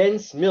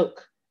condensed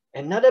milk.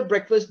 Another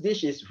breakfast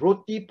dish is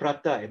roti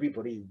prata.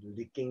 Everybody is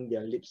licking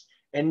their lips.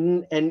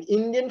 And an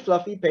Indian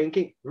fluffy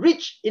pancake,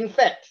 rich in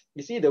fat.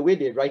 You see the way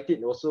they write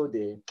it also,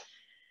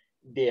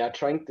 they are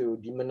trying to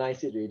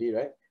demonize it already,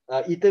 right?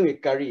 Eaten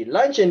with curry.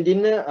 Lunch and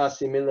dinner are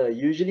similar,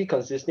 usually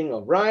consisting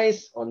of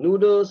rice or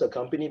noodles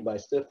accompanied by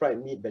stir-fried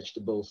meat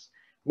vegetables.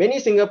 Many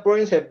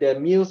Singaporeans have their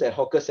meals at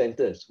hawker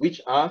centers,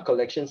 which are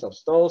collections of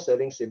stalls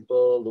selling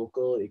simple,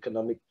 local,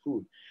 economic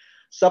food.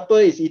 Supper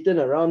is eaten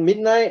around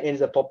midnight and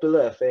is a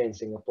popular affair in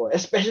Singapore,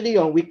 especially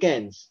on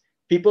weekends.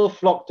 People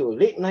flock to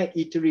late-night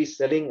eateries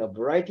selling a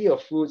variety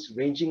of foods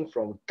ranging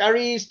from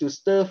curries to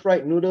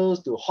stir-fried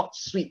noodles to hot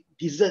sweet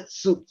dessert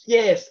soups.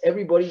 Yes,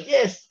 everybody,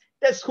 yes,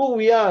 that's who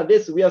we are.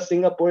 We are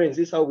Singaporeans.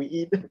 This is how we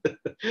eat.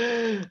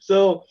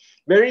 So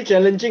very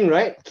challenging,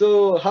 right?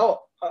 So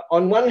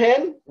on one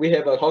hand, we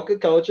have a hawker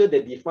culture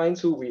that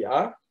defines who we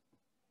are.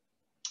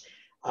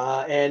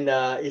 And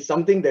it's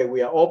something that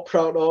we are all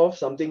proud of,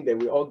 something that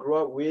we all grew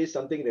up with,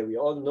 something that we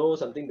all know,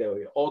 something that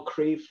we all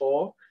crave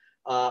for.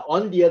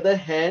 On the other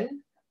hand,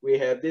 we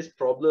have this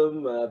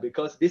problem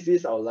because this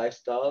is our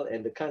lifestyle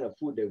and the kind of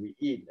food that we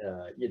eat,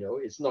 you know,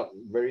 it's not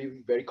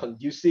very, very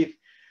conducive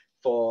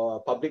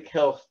for public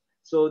health.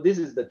 So this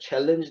is the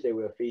challenge that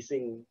we're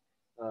facing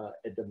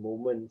at the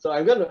moment. So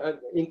I'm going to,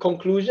 in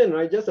conclusion,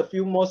 right, just a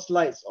few more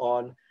slides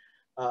on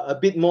a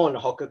bit more on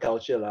hawker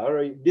culture. All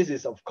right, this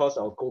is of course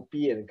our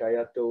kopi and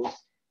kaya toast.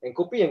 And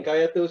kopi and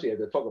kaya toast, we have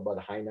to talk about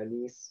the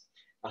Hainanese.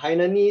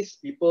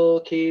 Hainanese people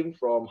came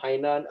from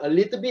Hainan a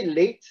little bit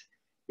late.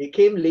 They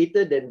came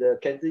later than the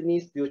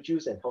Cantonese,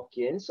 Teochews, and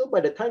Hokkien. So by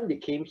the time they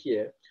came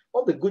here,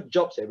 all the good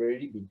jobs have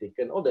already been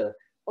taken. All the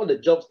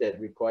jobs that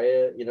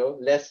require, you know,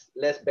 less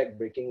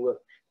back-breaking work.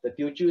 The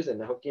Teochews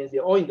and the Hokkiens,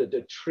 they're all into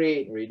the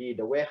trade already,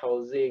 the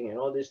warehousing and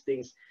all these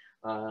things.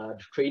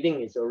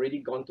 Trading is already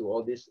gone to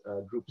all these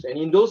groups. And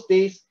in those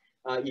days,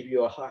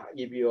 you're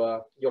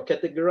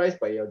categorized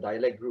by your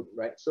dialect group,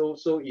 right? So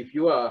if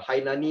you are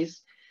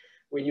Hainanese,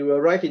 when you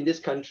arrive in this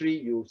country,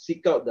 you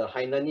seek out the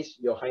Hainanese,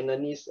 your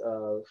Hainanese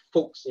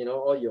folks, you know,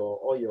 all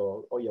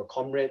your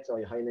comrades or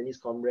your Hainanese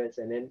comrades,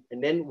 and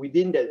then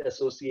within that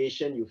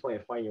association, you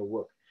find your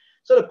work.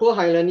 So the poor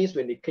Hainanese,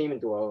 when they came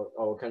into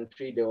our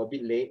country, they were a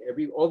bit late.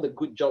 All the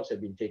good jobs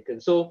have been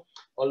taken. So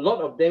a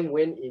lot of them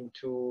went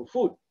into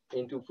food,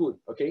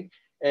 okay?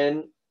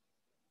 And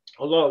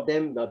a lot of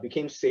them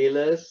became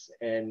sailors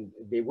and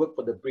they worked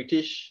for the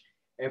British.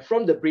 And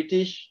from the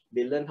British,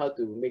 they learned how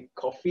to make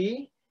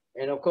coffee.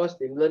 And of course,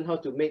 they learned how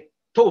to make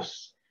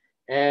toast.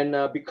 And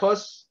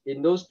because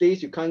in those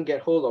days, you can't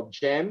get hold of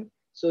jam,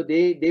 so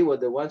they were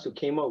the ones who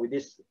came up with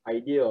this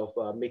idea of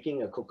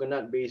making a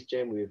coconut-based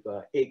jam with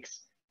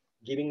eggs,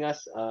 giving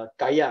us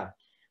kaya.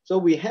 So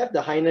we have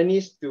the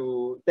Hainanese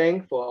to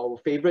thank for our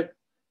favorite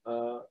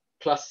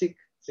classic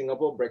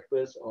Singapore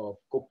breakfast of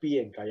kopi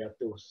and kaya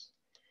toast.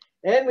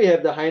 And we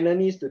have the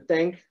Hainanese to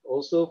thank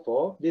also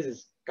for, this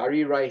is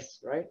curry rice,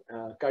 right?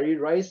 Curry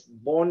rice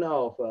born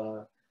out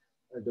of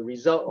the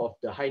result of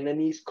the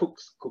Hainanese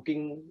cooks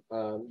cooking.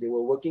 They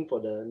were working for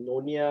the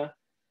Nyonya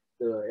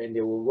and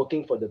they were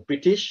working for the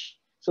British.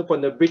 So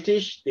from the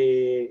British,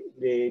 they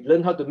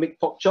learned how to make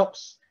pork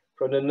chops.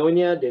 From the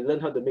Nyonya, they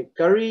learned how to make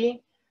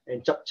curry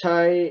and chap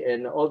chai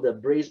and all the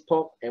braised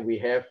pork. And we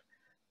have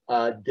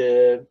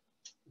the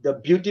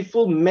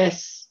beautiful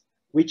mess,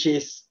 which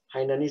is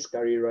Hainanese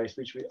curry rice,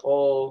 which we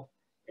all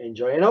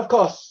enjoy. And of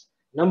course,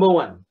 number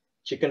one,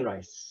 chicken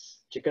rice.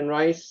 Chicken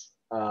rice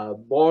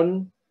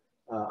born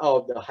out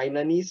of the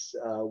Hainanese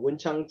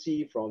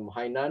Wenchangji from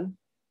Hainan.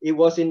 It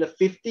was in the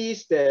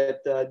 50s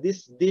that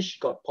this dish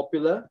got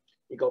popular.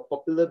 It got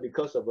popular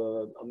because of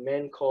a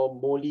man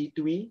called Moli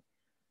Tui.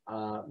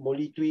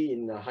 Moli Tui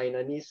in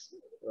Hainanese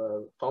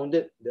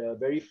founded the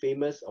very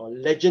famous or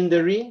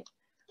legendary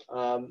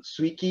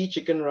Swee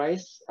chicken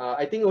rice.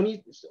 I think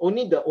only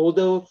the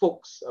older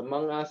folks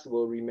among us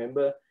will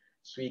remember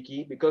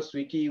Swee because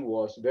Swee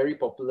was very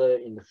popular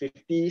in the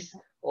 50s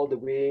all the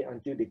way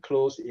until they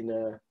closed in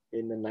the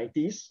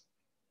 90s.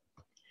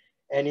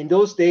 And in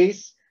those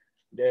days,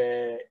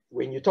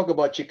 when you talk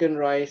about chicken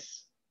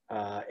rice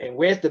and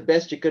where's the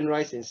best chicken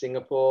rice in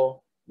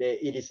Singapore,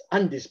 it is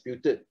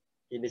undisputed.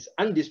 It is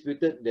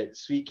undisputed that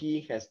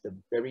Swee has the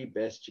very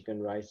best chicken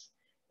rice.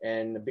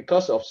 And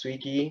because of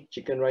Swee,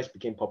 chicken rice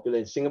became popular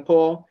in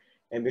Singapore.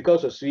 And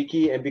because of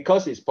Swee, and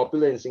because it's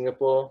popular in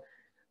Singapore,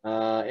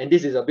 and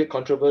this is a bit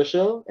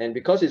controversial, and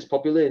because it's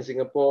popular in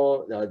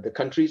Singapore, the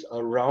countries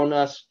around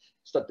us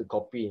start to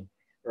copy,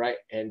 right?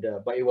 And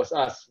but it was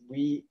us.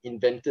 We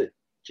invented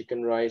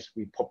chicken rice.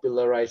 We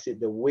popularized it,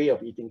 the way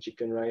of eating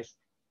chicken rice.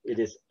 It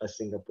is a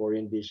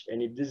Singaporean dish,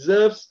 and it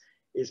deserves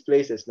its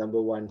place as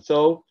number one.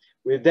 So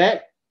with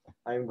that,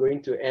 I'm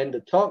going to end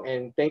the talk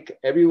and thank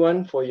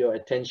everyone for your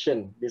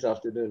attention this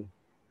afternoon.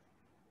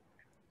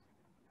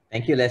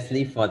 Thank you,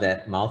 Leslie, for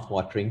that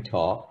mouth-watering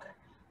talk.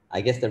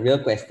 I guess the real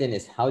question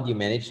is, how do you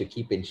manage to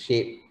keep in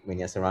shape when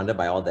you're surrounded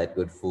by all that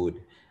good food?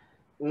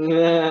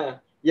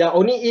 Yeah,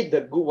 only eat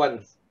the good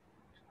ones.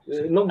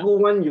 Not good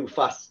one, you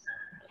fast.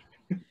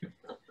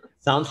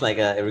 Sounds like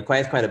it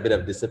requires quite a bit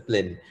of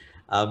discipline.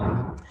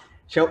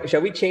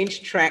 Shall we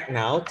change track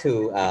now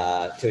to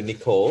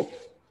NICHOL?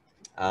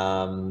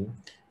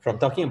 From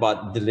talking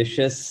about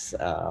delicious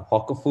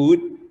hawker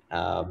food,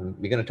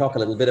 we're going to talk a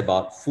little bit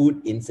about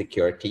food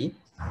insecurity.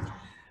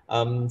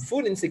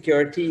 Food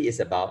insecurity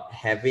is about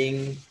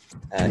having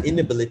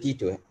inability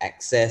to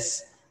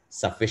access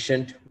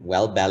sufficient,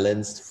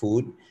 well-balanced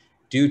food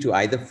due to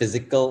either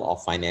physical or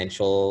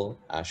financial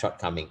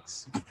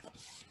shortcomings.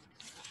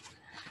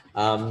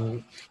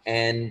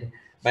 And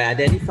by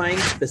identifying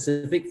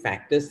specific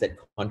factors that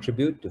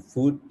contribute to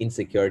food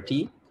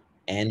insecurity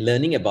and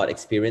learning about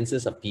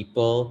experiences of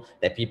people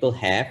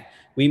have,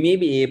 we may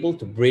be able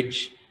to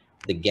bridge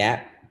the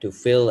gap to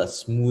fill a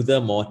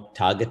smoother, more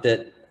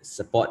targeted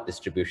support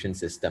distribution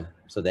system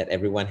so that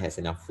everyone has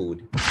enough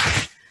food.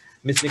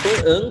 Ms.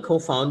 Nicole Ng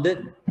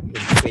co-founded in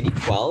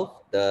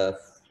 2012 the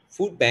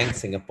Food Bank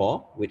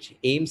Singapore, which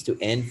aims to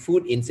end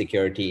food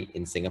insecurity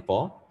in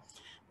Singapore.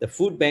 The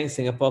Food Bank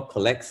Singapore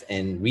collects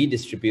and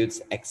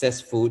redistributes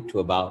excess food to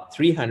about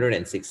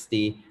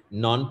 360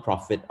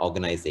 non-profit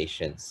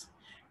organizations,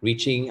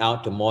 reaching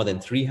out to more than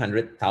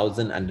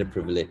 300,000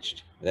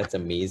 underprivileged. That's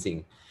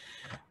amazing.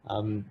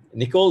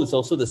 Nicole is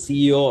also the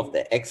CEO of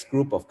the X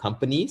Group of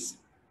companies.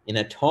 In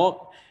a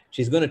talk,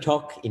 she's going to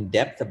talk in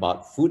depth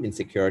about food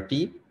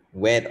insecurity,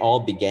 where it all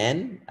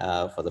began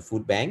for the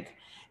food bank,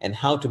 and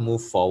how to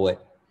move forward.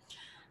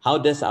 How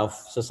does our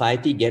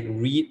society get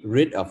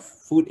rid of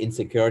food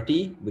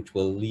insecurity, which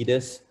will lead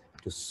us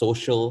to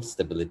social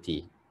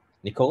stability?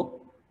 Nicole?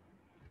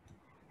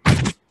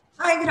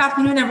 Hi, good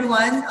afternoon,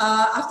 everyone.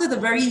 After the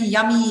very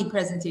yummy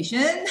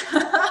presentation,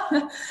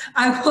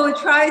 I will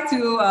try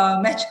to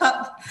match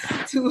up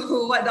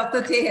to what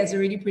Dr. Tay has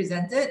already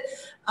presented.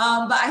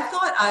 But I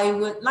thought I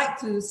would like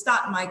to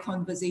start my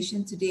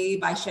conversation today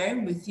by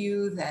sharing with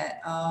you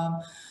that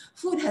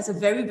food has a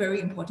very, very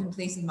important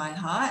place in my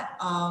heart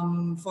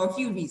for a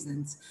few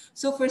reasons.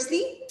 So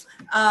firstly,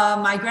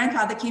 my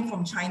grandfather came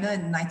from China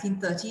in the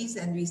 1930s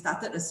and we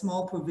started a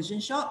small provision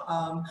shop.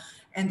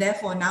 And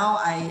therefore now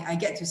I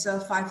get to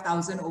serve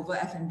 5,000 over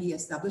F&B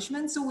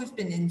establishments. So we've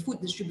been in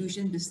food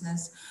distribution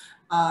business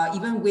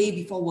even way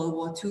before World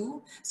War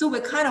II. So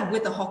we're kind of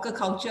with the hawker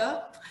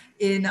culture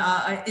in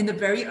the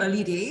very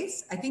early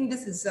days. I think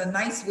this is a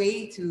nice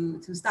way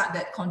to start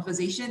that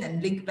conversation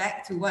and link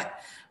back to what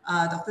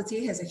Dr.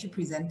 Tay has actually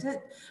presented.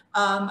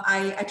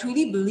 I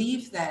truly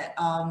believe that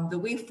the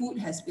way food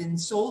has been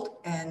sold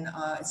and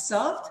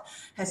served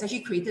has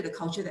actually created a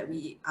culture that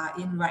we are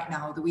in right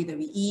now, the way that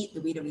we eat,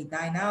 the way that we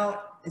dine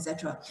out,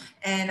 etc.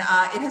 And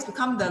it has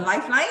become the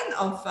lifeline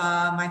of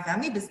my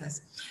family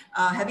business,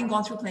 having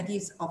gone through plenty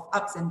of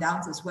ups and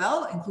downs as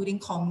well, including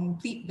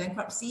complete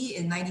bankruptcy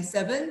in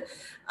 '97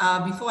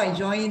 before I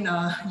joined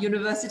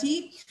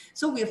university.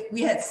 So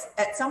we had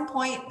at some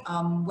point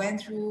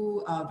went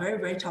through very,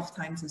 very tough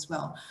times as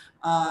well,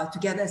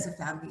 together as a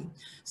family.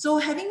 So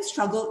having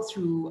struggled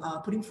through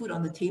putting food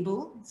on the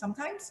table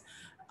sometimes,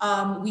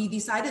 we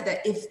decided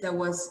that if there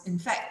was in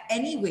fact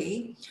any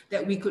way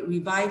that we could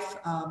revive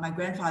my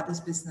grandfather's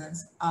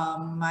business,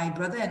 my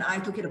brother and I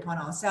took it upon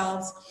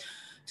ourselves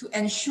to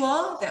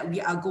ensure that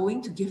we are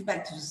going to give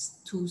back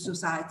to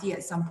society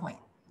at some point.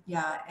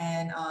 Yeah,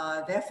 and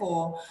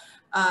therefore,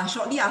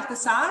 shortly after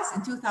SARS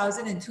in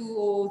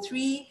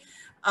 2002-03,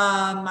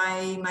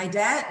 my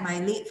dad, my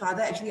late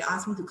father, actually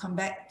asked me to come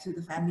back to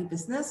the family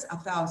business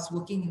after I was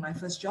working in my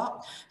first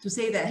job to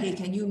say that, hey,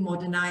 can you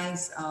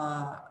modernize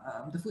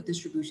the food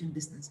distribution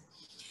business?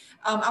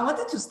 I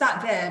wanted to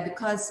start there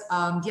because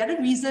the other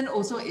reason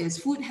also is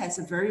food has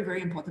a very,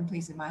 very important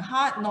place in my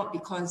heart, not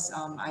because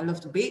I love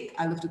to bake,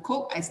 I love to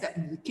cook. I stepped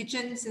into the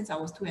kitchen since I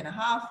was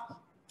 2.5.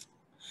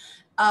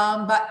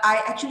 But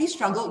I actually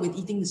struggled with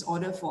eating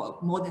disorder for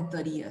more than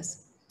 30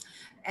 years.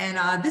 And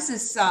this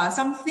is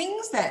some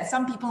things that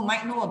some people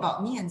might know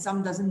about me and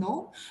some doesn't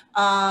know.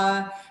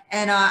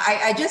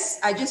 I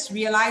just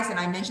realized, and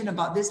I mentioned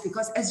about this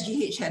because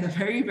SGH had a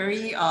very,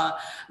 very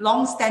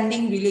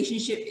long-standing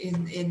relationship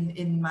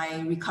in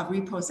my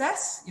recovery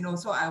process. You know,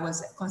 so I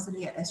was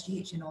constantly at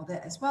SGH and all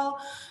that as well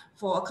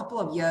for a couple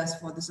of years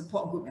for the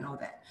support group and all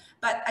that.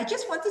 But I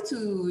just wanted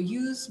to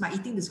use my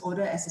eating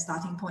disorder as a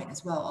starting point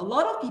as well. A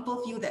lot of people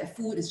feel that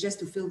food is just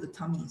to fill the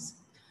tummies.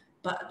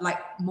 But like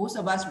most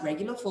of us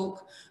regular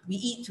folk, we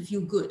eat to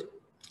feel good.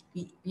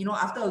 You know,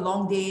 after a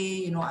long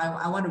day, you know,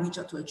 I want to reach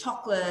out to a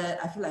chocolate.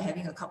 I feel like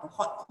having a cup of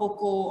hot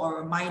cocoa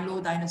or a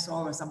Milo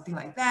dinosaur or something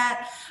like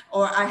that.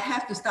 Or I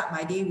have to start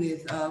my day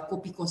with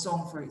kopi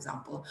kosong, for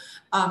example.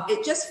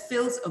 It just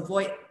fills a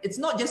void. It's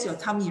not just your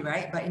tummy,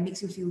 right? But it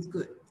makes you feel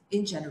good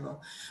in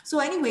general. So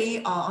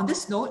anyway, on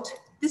this note,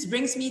 this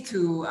brings me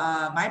to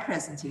my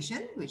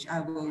presentation, which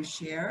I will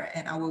share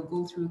and I will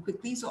go through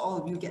quickly so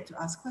all of you get to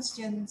ask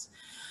questions.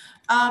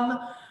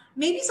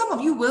 Maybe some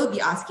of you will be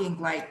asking,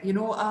 like, you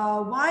know,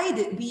 why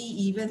did we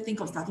even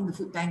think of starting the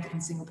food bank in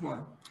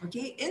Singapore?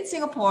 Okay, in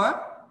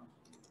Singapore,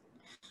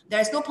 there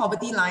is no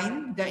poverty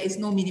line, there is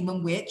no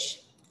minimum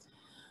wage.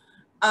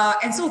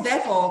 And so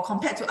therefore,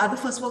 compared to other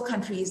first world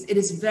countries, it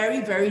is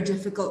very, very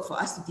difficult for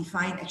us to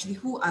define actually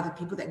who are the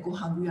people that go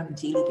hungry on a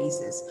daily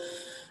basis.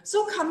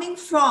 So coming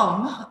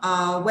from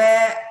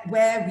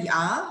where we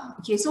are,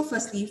 okay, so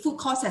firstly, food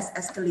cost has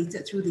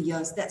escalated through the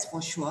years, that's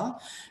for sure.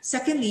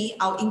 Secondly,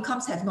 our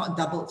incomes have not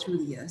doubled through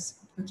the years.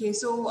 Okay,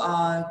 so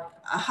a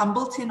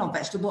humble tin of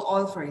vegetable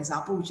oil, for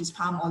example, which is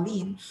palm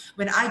olein,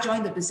 when I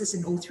joined the business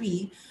in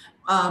 2003,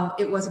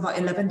 it was about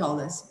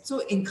 $11. So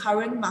in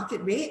current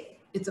market rate,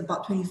 it's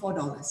about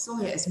 $24. So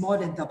it's more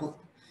than doubled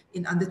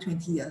in under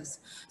 20 years.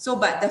 So,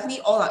 but definitely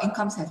all our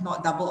incomes have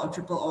not doubled or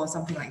tripled or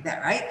something like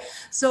that, right?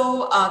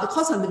 So the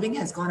cost of living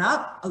has gone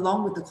up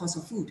along with the cost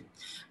of food.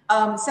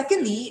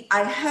 Secondly,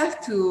 I have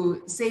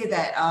to say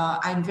that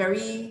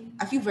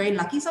I feel very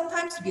lucky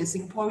sometimes to be a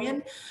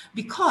Singaporean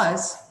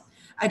because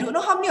I don't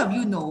know how many of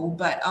you know,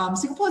 but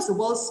Singapore is the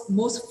world's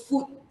most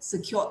food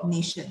secured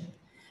nation.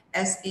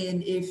 as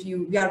in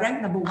we are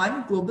ranked number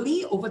 1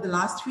 globally over the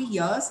last 3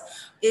 years.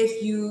 That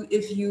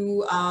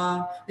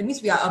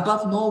means we are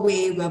above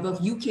Norway, we're above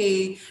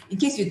UK. In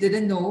case you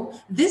didn't know,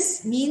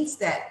 this means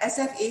that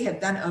SFA have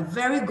done a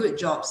very good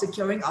job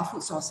securing our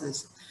food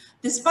sources,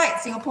 despite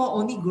Singapore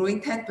only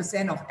growing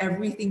 10% of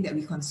everything that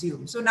we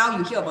consume. So now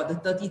you hear about the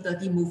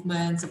 30-30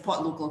 movement,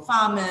 support local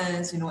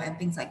farmers, and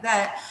things like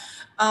that.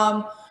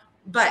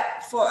 But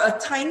for a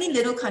tiny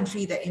little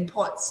country that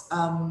imports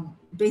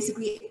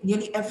basically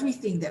nearly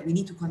everything that we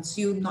need to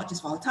consume, not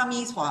just for our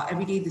tummies, for our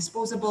everyday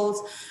disposables,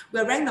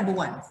 we're ranked number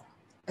 1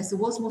 as the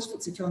world's most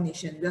food secure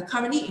nation. We are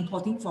currently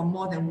importing from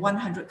more than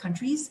 100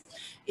 countries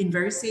in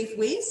very safe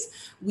ways.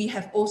 We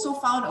have also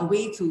found a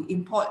way to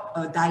import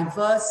a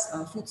diverse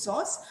food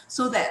source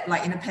so that,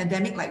 like in a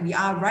pandemic like we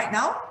are right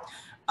now,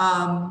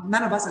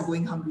 none of us are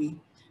going hungry.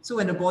 So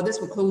when the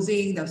borders were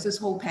closing, there was this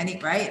whole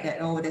panic, right? That,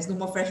 oh, there's no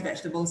more fresh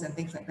vegetables and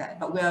things like that.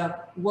 But we're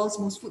world's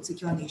most food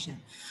secure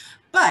nation.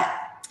 But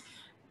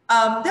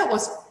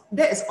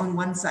that is on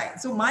one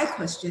side. So my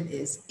question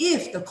is,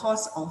 if the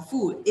cost of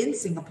food in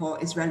Singapore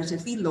is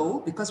relatively low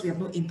because we have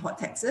no import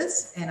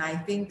taxes, and I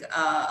think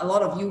a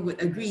lot of you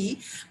would agree,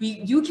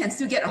 you can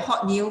still get a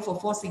hot meal for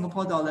 4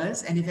 Singapore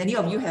dollars. And if any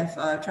of you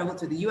have traveled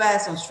to the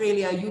US,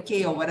 Australia,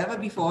 UK, or whatever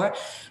before,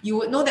 you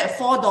would know that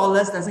 $4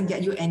 doesn't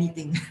get you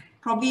anything.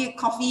 Probably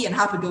coffee and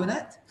half a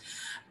donut.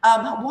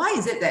 Why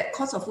is it that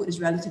cost of food is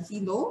relatively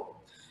low?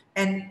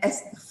 And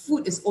as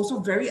food is also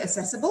very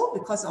accessible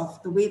because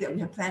of the way that we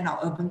have planned our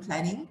urban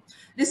planning.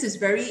 This is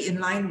very in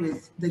line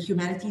with the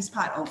humanities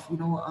part of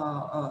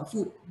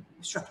food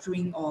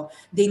structuring or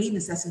daily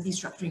necessity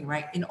structuring,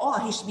 right? In all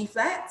our HDB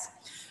flats,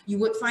 you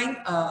would find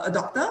a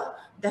doctor,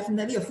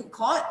 definitely a food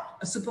court,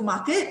 a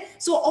supermarket.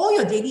 So all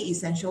your daily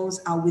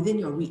essentials are within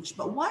your reach.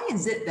 But why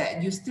is it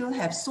that you still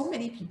have so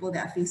many people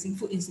that are facing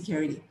food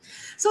insecurity?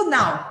 So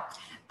now,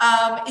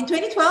 in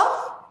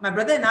 2012, my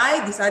brother and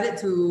I decided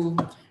to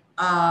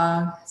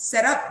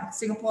set up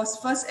Singapore's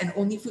first and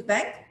only food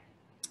bank.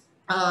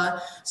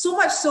 So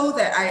much so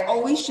that I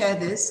always share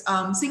this.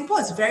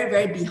 Singapore is very,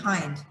 very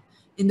behind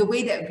in the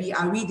way that we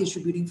are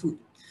redistributing food.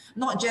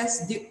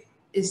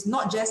 It's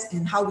not just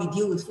in how we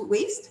deal with food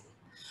waste,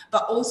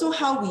 but also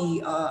how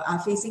we are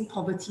facing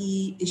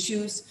poverty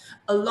issues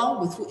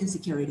along with food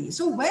insecurity.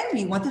 So when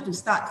we wanted to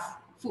start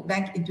Food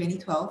Bank in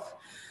 2012,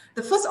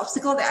 the first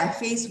obstacle that I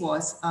faced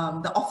was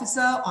the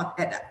officer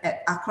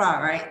at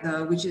Accra,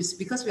 right? Which is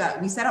because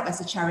we set up as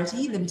a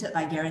charity, limited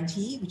by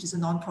guarantee, which is a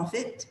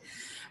non-profit.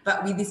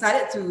 But we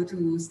decided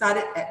to start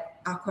it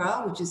at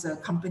Accra, which is a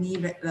company,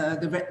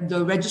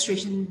 the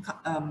registration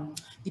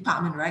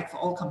department, right, for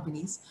all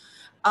companies.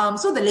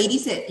 So the lady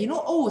said,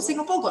 oh,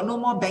 Singapore got no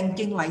more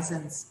banking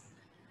license.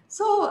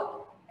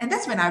 So, and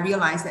that's when I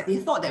realized that they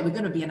thought that we're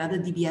going to be another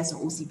DBS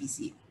or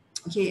OCBC.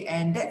 Okay,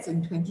 and that's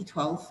in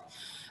 2012.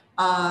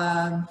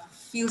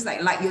 Feels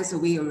like light years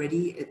away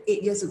already.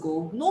 8 years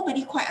ago,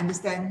 nobody quite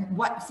understand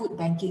what food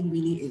banking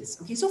really is.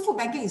 Okay, so food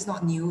banking is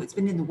not new. It's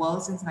been in the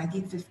world since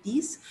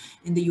 1950s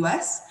in the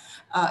US.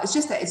 It's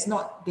just that it's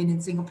not been in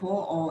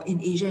Singapore or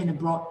in Asia and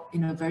abroad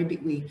in a very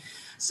big way.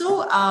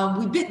 So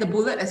we bit the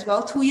bullet as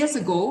well 2 years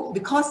ago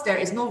because there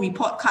is no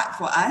report card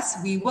for us.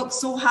 We worked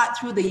so hard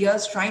through the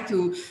years trying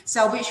to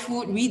salvage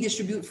food,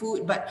 redistribute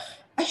food, but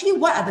actually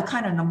what are the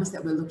kind of numbers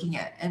that we're looking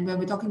at? And when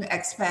we're talking to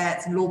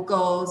expats,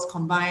 locals,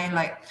 combined,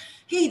 like,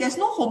 hey, there's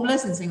no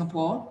homeless in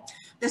Singapore.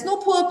 There's no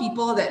poor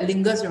people that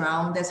lingers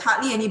around. There's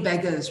hardly any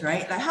beggars,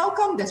 right? Like, how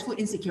come there's food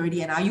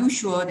insecurity? And are you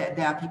sure that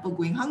there are people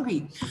going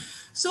hungry?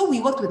 So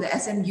we worked with the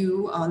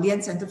SMU,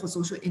 Lian Center for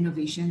Social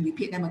Innovation. We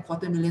paid them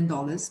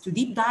 $250,000 to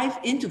deep dive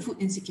into food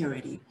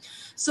insecurity.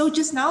 So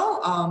just now,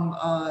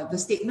 the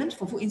statement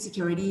for food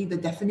insecurity, the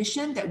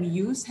definition that we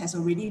use has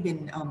already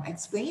been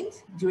explained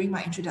during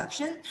my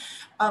introduction.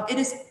 It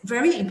is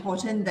very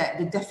important that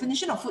the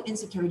definition of food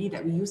insecurity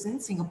that we use in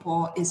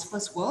Singapore is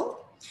first world.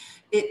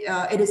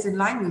 It is in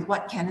line with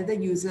what Canada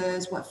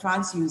uses, what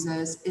France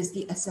uses, is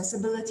the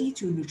accessibility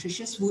to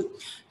nutritious food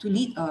to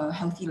lead a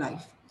healthy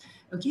life.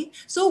 Okay,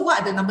 so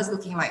what are the numbers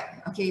looking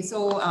like? Okay,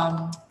 so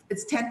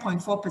it's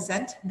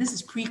 10.4%. This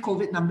is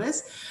pre-COVID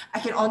numbers. I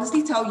can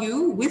honestly tell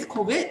you with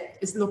COVID,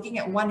 it's looking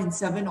at 1 in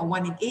 7 or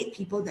 1 in 8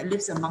 people that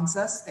lives amongst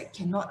us that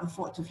cannot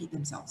afford to feed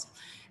themselves.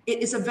 It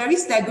is a very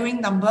staggering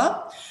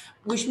number,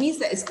 which means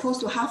that it's close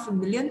to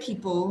 500,000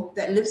 people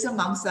that lives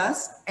amongst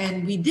us.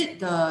 And we did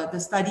the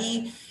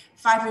study,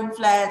 5-room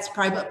flats,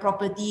 private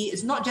property.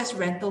 It's not just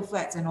rental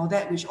flats and all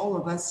that, which all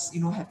of us,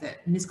 have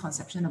that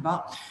misconception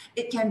about.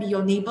 It can be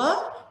your neighbor,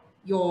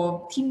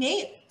 your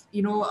teammate,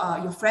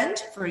 your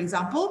friend, for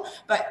example,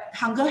 but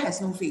hunger has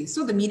no face.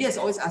 So the media is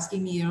always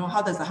asking me,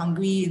 how does the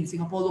hungry in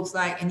Singapore looks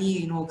like?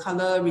 Any,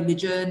 color,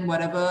 religion,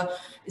 whatever.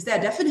 Is there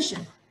a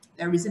definition?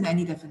 There isn't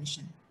any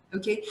definition.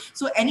 Okay,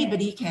 so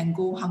anybody can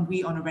go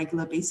hungry on a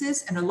regular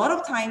basis, and a lot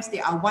of times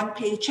they are one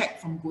paycheck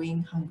from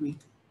going hungry.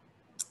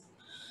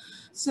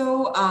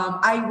 So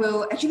I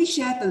will actually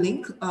share the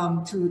link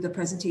to the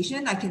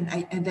presentation.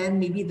 And then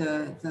maybe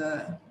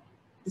the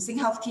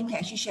SingHealth team can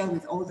actually share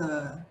with all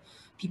the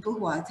people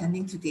who are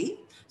attending today.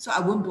 So I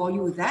won't bore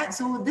you with that.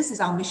 So this is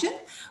our mission.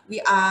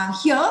 We are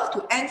here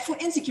to end food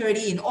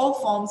insecurity in all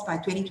forms by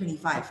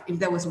 2025. If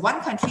there was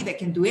one country that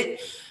can do it,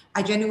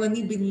 I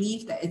genuinely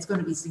believe that it's going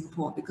to be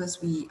Singapore, because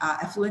we are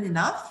affluent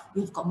enough.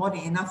 We've got more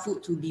than enough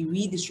food to be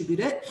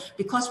redistributed,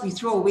 because we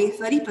throw away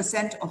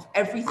 30% of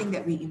everything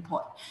that we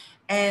import.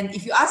 And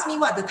if you ask me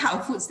what the type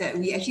of foods that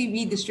we actually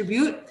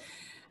redistribute,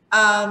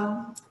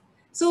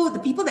 so the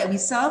people that we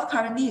serve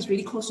currently is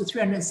really close to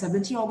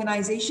 370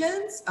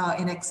 organizations,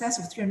 in excess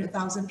of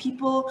 300,000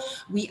 people.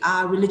 We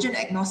are religion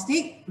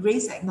agnostic,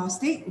 race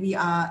agnostic. We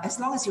are,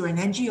 as long as you're an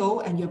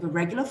NGO and you have a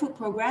regular food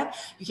program,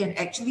 you can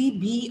actually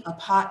be a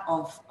part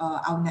of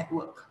our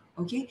network.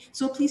 Okay,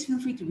 so please feel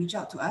free to reach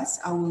out to us.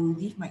 I will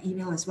leave my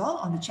email as well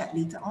on the chat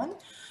later on.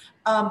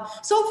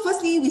 So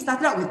firstly, we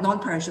started out with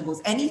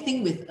non-perishables,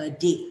 anything with a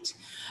date.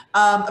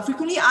 A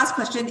frequently asked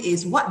question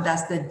is, what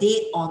does the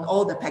date on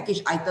all the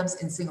packaged items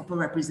in Singapore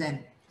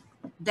represent?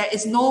 There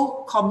is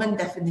no common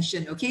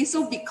definition, okay?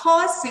 So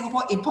because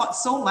Singapore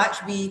imports so much,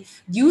 we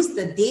use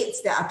the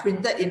dates that are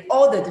printed in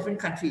all the different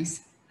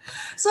countries.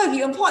 So if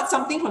you import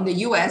something from the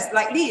US,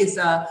 likely it's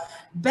a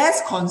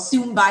best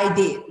consumed by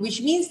date,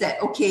 which means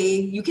that, okay,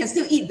 you can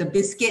still eat the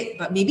biscuit,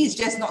 but maybe it's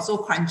just not so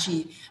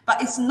crunchy.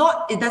 But it's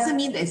not, it doesn't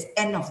mean that it's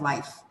end of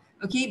life.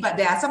 Okay, but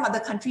there are some other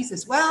countries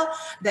as well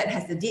that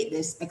has the date,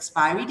 this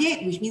expiry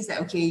date, which means that,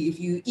 okay, if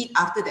you eat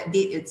after that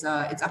date, it's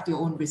up to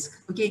your own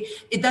risk. Okay,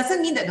 it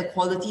doesn't mean that the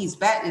quality is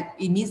bad.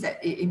 It means that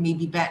it may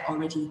be bad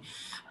already.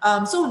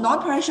 So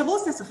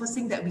non-perishables, that's the first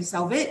thing that we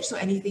salvage. So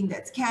anything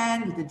that's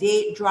canned with the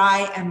date,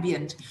 dry,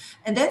 ambient.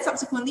 And then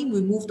subsequently,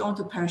 we moved on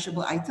to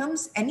perishable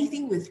items,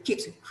 anything with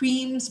cakes with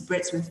creams,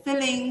 breads with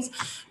fillings.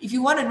 If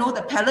you want to know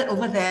the pallet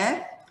over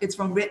there, it's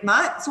from Red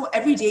Mart. So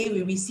every day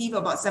we receive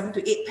about 7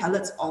 to 8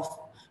 pallets of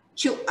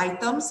chilled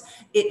items.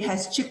 It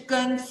has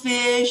chicken,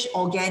 fish,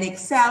 organic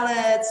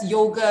salads,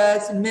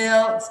 yogurts,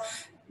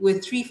 milks.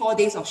 With 3-4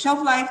 days of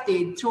shelf life,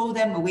 they throw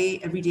them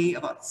away every day,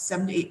 about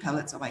 7 to 8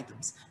 pallets of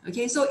items.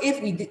 Okay, so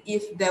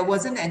if there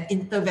wasn't an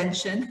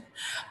intervention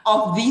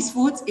of these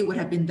foods, it would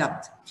have been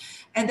dumped.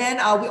 And then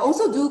we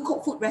also do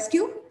cooked food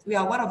rescue. We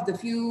are one of the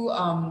few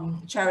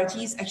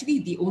charities, actually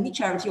the only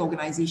charity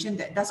organization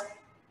that does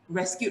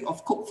rescue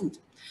of cooked food.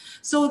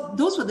 So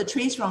those were the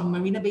trays from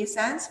Marina Bay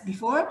Sands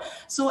before.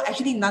 So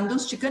actually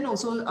Nando's Chicken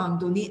also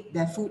donate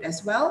their food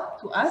as well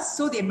to us.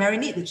 So they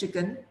marinate the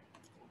chicken.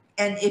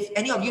 And if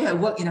any of you have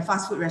worked in a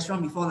fast food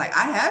restaurant before, like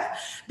I have,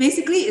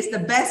 basically it's the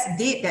best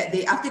date that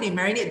after they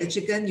marinate the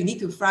chicken, you need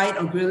to fry it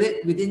or grill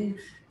it within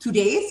 2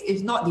 days.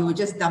 If not, they will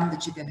just dump the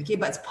chicken, okay?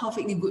 But it's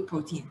perfectly good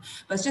protein.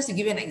 But it's just to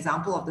give you an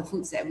example of the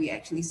foods that we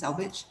actually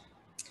salvage.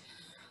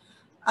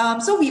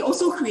 So we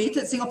also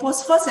created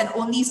Singapore's first and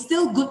only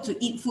still good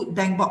to eat food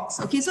bank box.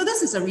 Okay, so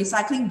this is a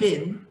recycling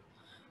bin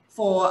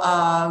for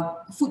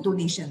food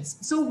donations.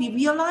 So we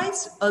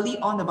realized early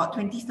on, about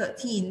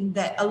 2013,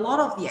 that a lot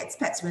of the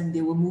expats, when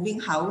they were moving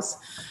house,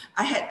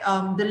 I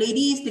had the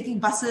ladies taking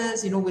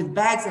buses, with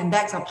bags and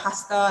bags of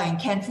pasta and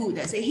canned food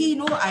that say, hey,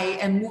 I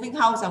am moving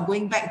house, I'm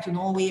going back to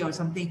Norway or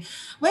something.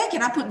 Where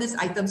can I put this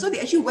item? So they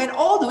actually went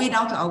all the way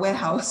down to our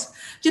warehouse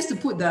just to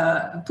put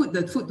the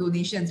food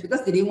donations,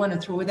 because they didn't want to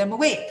throw them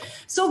away.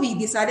 So we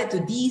decided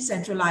to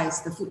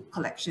decentralize the food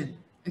collection.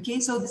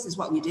 Okay, so this is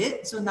what we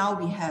did. So now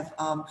we have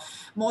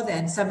more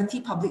than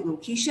 70 public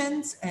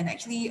locations, and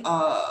actually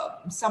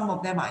some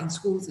of them are in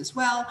schools as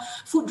well.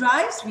 Food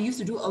drives, we used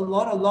to do a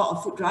lot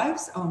of food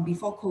drives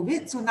before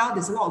COVID. So now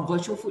there's a lot of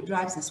virtual food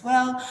drives as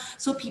well.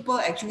 So people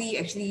actually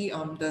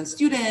the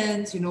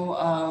students,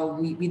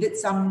 we did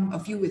a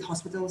few with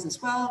hospitals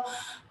as well.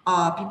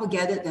 People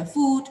gathered their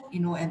food,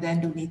 and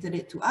then donated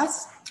it to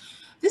us.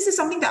 This is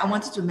something that I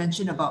wanted to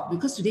mention about,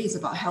 because today is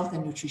about health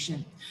and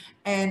nutrition.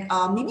 And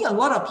maybe a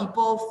lot of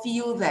people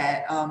feel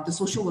that the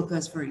social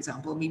workers, for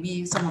example,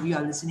 maybe some of you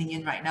are listening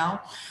in right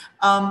now,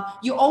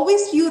 you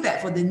always feel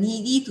that for the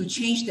needy to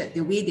change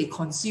the way they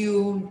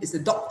consume is the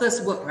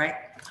doctor's work, right?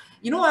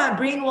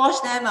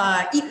 Brainwash them,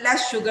 eat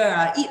less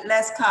sugar, eat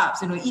less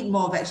carbs, eat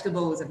more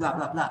vegetables, and blah,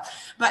 blah, blah.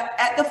 But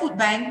at the food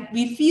bank,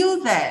 we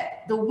feel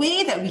that the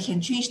way that we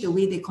can change the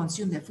way they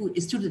consume their food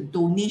is through the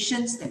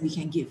donations that we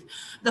can give.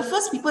 The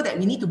first people that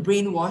we need to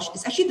brainwash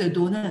is actually the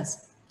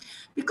donors.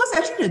 Because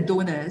actually the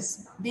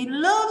donors, they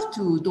love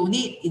to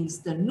donate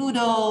instant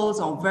noodles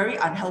or very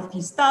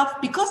unhealthy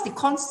stuff, because they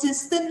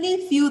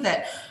consistently feel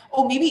that,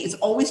 oh, maybe it's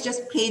always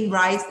just plain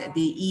rice that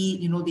they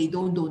eat. They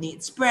don't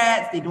donate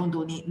spreads, they don't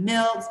donate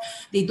milks,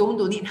 they don't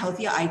donate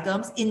healthier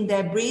items. In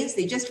their brains,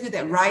 they just feel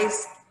that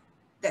rice,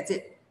 that's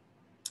it.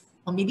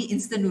 Or maybe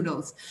instant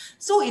noodles.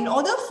 So in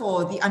order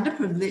for the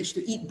underprivileged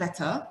to eat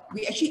better,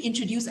 we actually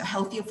introduced a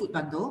healthier food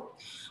bundle,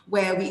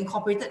 where we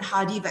incorporated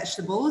hardy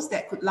vegetables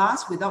that could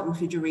last without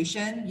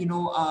refrigeration,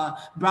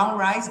 brown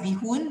rice,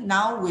 bihun,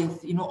 now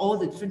with, all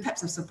the different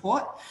types of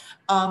support.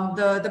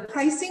 The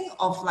pricing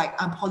of like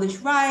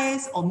unpolished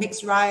rice or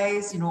mixed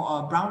rice,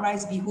 or brown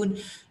rice,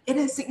 bihun, it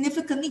has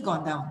significantly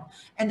gone down.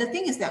 And the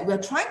thing is that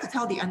we're trying to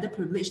tell the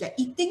underprivileged that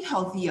eating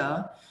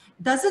healthier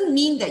doesn't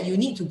mean that you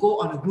need to go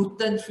on a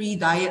gluten-free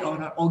diet or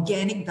an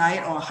organic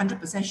diet or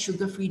 100%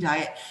 sugar-free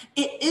diet.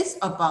 It is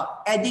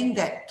about adding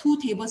that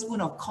 2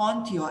 tablespoons of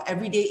corn to your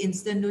everyday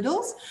instant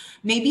noodles,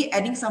 maybe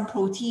adding some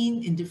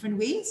protein in different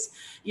ways,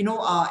 you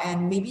know,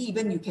 and maybe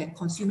even you can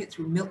consume it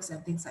through milks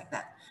and things like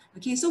that.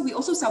 Okay, so we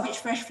also salvage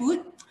fresh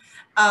food.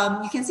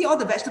 You can see all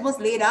the vegetables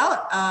laid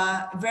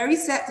out. Very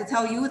sad to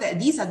tell you that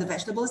these are the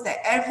vegetables that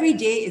every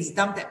day is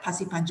dumped at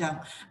Pasir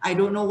Panjang. I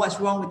don't know what's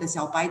wrong with the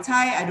xiao bai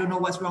cai. I don't know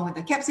what's wrong with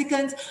the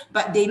capsicums,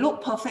 but they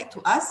look perfect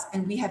to us.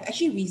 And we have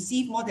actually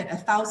received more than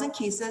 1,000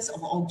 cases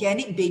of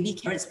organic baby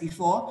carrots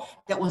before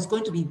that was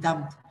going to be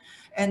dumped.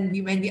 And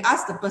when we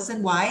asked the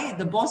person why,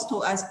 the boss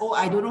told us, oh,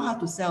 I don't know how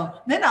to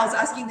sell. Then I was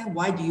asking them,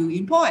 why do you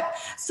import?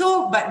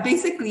 So, but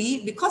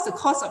basically, because the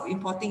cost of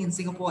importing in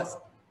Singapore is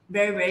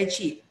very, very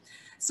cheap.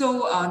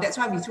 So that's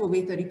why we throw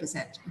away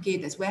 30%. Okay,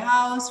 there's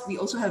warehouse. We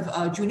also have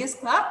a juniors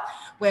club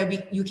where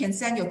you can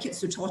send your kids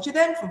to torture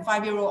them from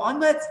 5-year-old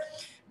onwards.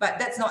 But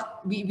that's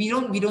not, we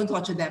don't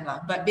torture them.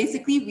 But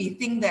basically, we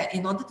think that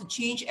in order to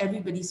change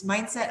everybody's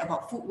mindset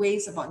about food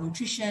waste, about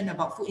nutrition,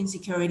 about food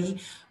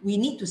insecurity, we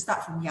need to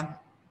start from young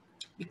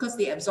because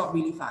they absorb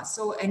really fast.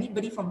 So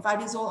anybody from 5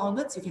 years old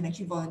onwards, you can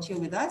actually volunteer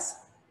with us.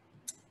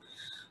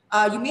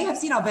 You may have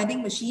seen our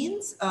vending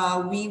machines.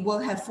 We will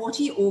have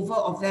 40 over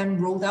of them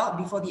rolled out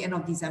before the end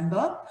of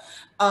December.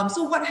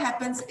 So what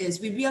happens is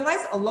we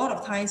realize a lot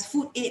of times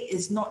food aid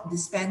is not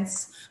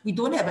dispensed. We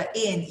don't have an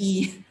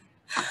A&E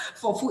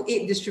for food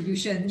aid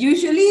distribution.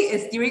 Usually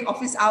it's during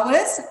office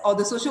hours, or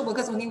the social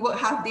workers only work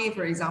half day,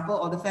 for example,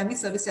 or the family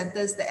service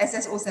centers, the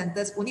SSO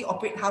centers only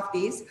operate half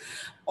days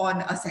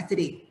on a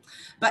Saturday.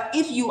 But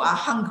if you are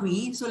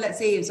hungry, so let's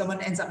say if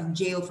someone ends up in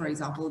jail, for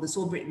example, the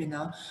sole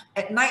breadwinner,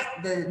 at night,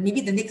 maybe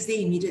the next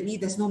day immediately,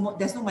 there's no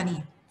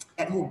money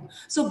at home.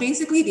 So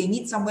basically they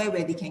need somewhere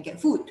where they can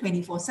get food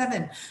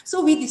 24/7.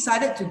 So we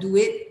decided to do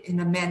it in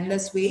a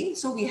manless way.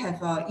 So we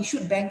have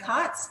issued bank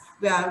cards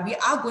where we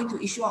are going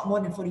to issue out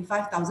more than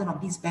 45,000 of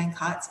these bank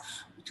cards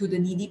to the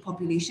needy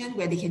population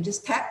where they can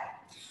just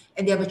tap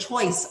and they have a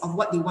choice of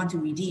what they want to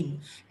redeem.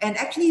 And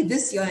actually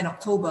this year in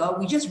October,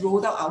 we just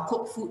rolled out our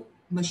cooked food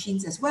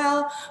machines as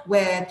well,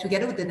 where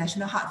together with the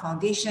National Heart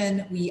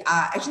Foundation, we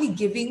are actually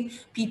giving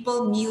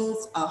people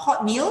meals,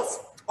 hot meals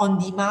on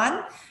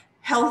demand,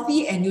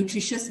 healthy and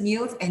nutritious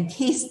meals and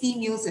tasty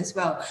meals as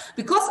well.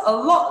 Because a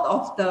lot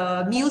of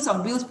the Meals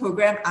on Wheels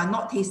program are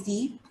not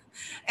tasty.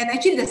 And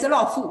actually there's a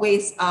lot of food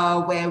waste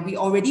where we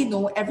already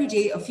know every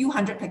day a few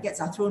hundred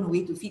packets are thrown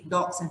away to feed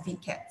dogs and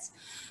feed cats.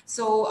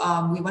 So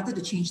we wanted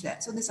to change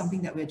that. So this is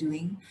something that we're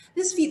doing.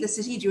 This Feed the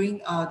City during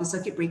the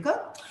circuit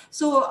breaker.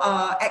 So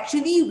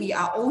actually, we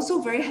are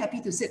also very happy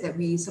to say that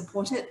we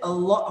supported a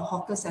lot of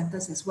hawker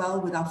centers as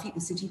well with our Feed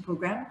the City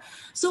program.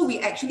 So we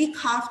actually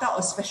carved out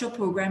a special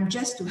program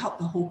just to help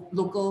the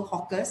local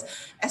hawkers,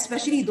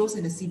 especially those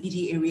in the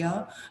CBD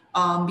area,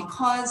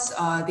 because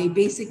they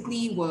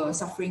basically were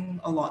suffering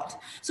a lot.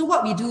 So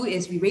what we do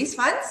is we raise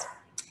funds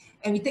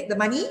and we take the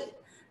money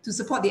to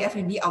support the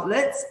F&B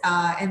outlets.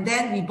 And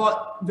then we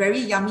bought very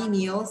yummy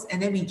meals and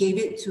then we gave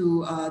it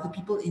to the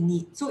people in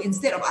need. So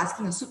instead of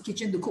asking a soup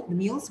kitchen to cook the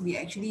meals, we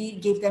actually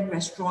gave them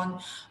restaurant,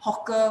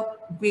 hawker,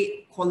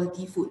 great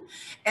quality food.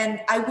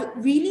 And I would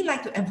really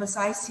like to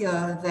emphasize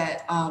here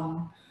that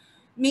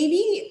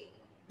maybe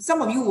some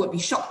of you would be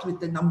shocked with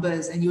the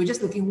numbers and you're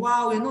just looking,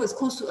 wow, you know, it's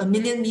close to 1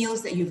 million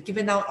meals that you've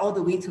given out all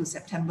the way till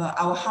September.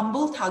 Our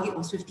humble target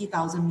was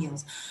 50,000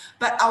 meals.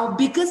 But our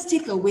biggest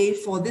takeaway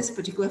for this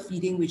particular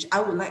feeding, which I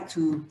would like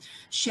to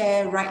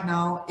share right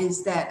now,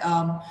 is that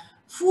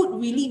food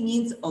really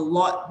means a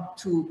lot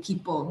to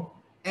people.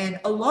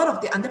 And a lot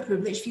of the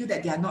underprivileged feel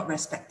that they are not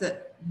respected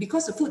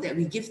because the food that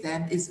we give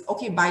them is,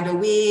 okay, by the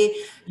way,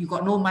 you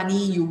got no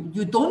money,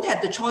 you don't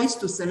have the choice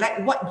to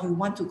select what you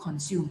want to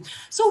consume.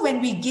 So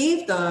when we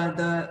gave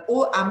the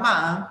old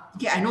ama,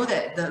 okay, I know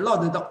that a lot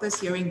of the doctors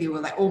hearing, they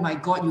were like, oh my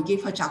God, you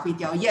gave her char kway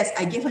teow. Yes,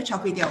 I gave her char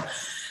kway teow.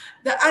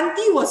 The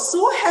auntie was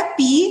so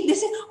happy. They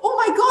said, oh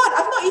my God,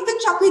 I've not eaten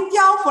char kway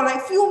teow for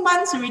like few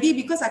months already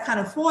because I can't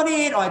afford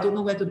it or I don't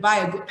know where to buy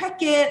a good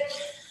packet.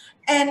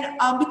 And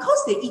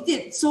because they eat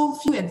it so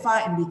few and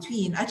far in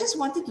between, I just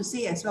wanted to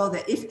say as well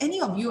that if any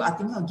of you are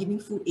thinking of giving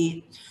food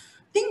aid,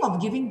 think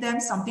of giving them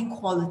something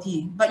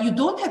quality, but you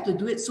don't have to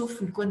do it so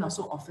frequent or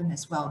so often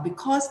as well,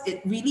 because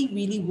it really,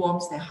 really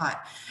warms their heart.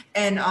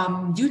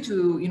 And due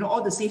to, you know,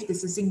 all the safe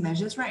distancing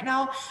measures right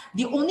now,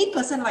 the only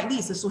person likely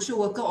is the social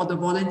worker or the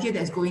volunteer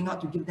that's going out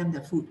to give them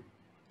the food.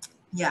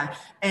 Yeah,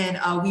 and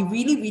we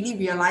really, really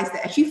realized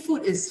that actually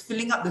food is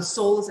filling up the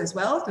souls as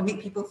well to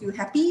make people feel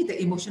happy,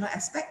 the emotional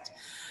aspect.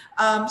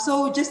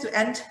 So just to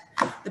end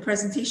the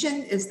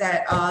presentation is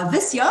that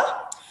this year,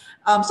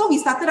 so we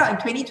started out in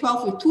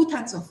 2012 with 2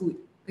 tons of food.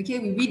 Okay,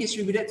 we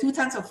redistributed 2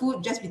 tons of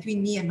food just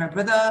between me and my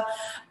brother.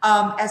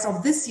 As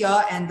of this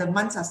year, and the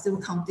months are still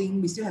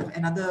counting, we still have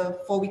another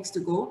 4 weeks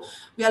to go.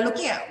 We are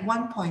looking at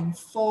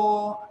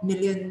 1.4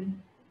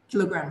 million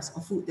kilograms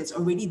of food that's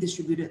already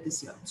distributed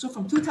this year. So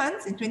from 2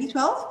 tons in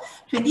 2012,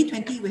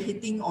 2020 we're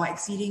hitting or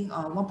exceeding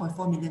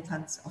 1.4 million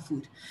tons of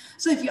food.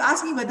 So if you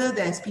ask me whether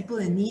there's people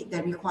in need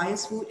that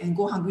requires food and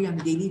go hungry on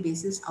a daily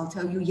basis, I'll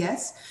tell you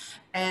yes.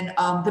 And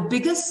the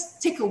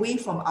biggest takeaway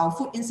from our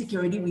food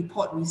insecurity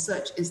report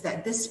research is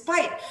that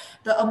despite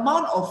the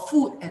amount of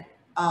food and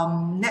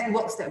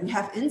networks that we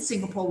have in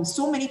Singapore with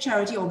so many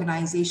charity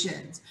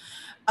organizations,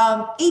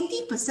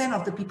 80%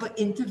 of the people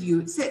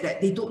interviewed said that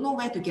they don't know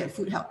where to get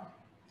food help.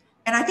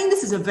 And I think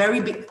this is a very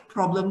big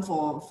problem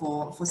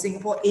for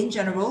Singapore in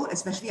general,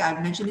 especially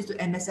I've mentioned this to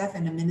MSF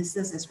and the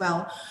ministers as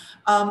well.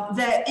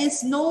 There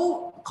is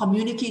no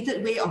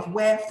communicated way of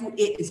where food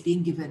aid is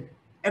being given.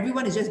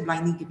 Everyone is just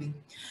blindly giving.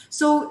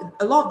 So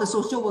a lot of the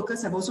social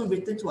workers have also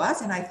written to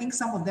us, and I think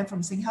some of them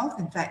from SingHealth,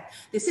 in fact,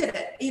 they said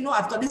that, you know,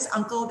 I've got this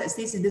uncle that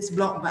stays in this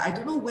block, but I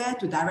don't know where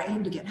to direct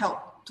him to get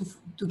help,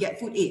 to get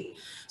food aid.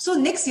 So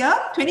next year,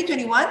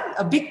 2021,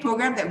 a big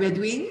program that we're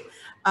doing,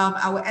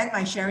 I will end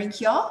my sharing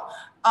here.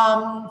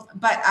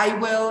 But I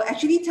will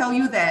actually tell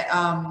you that,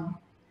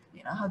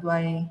 you know, how do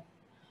I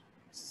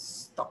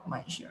stop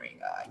my sharing?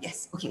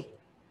 Yes, okay.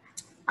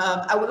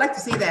 I would like to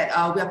say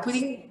that we are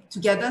putting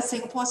together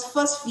Singapore's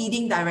first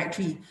feeding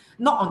directory,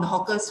 not on the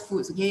hawkers'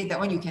 foods, okay? That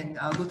one you can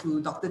go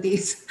to Dr.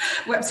 Day's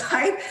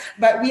website.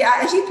 But we are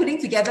actually putting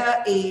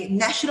together a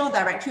national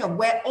directory of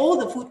where all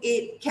the food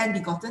aid can be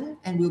gotten,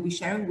 and we'll be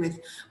sharing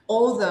with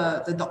all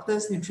the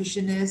doctors,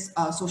 nutritionists,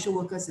 social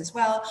workers as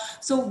well.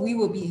 So we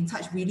will be in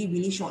touch really,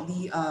 really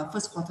shortly,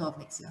 first quarter of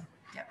next year.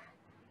 Yeah.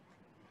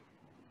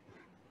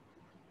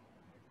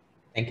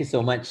 Thank you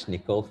so much,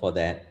 NICHOL, for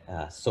that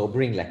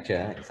sobering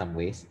lecture in some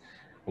ways.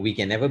 We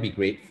can never be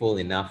grateful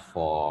enough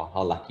for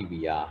how lucky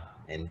we are.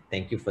 And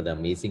thank you for the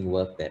amazing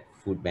work that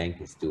Food Bank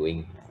is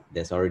doing.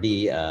 There's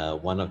already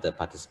one of the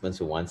participants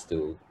who wants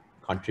to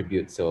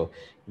contribute. So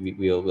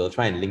we'll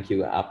try and link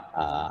you up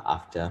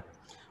after.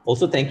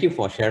 Also, thank you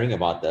for sharing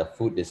about the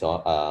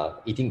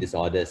eating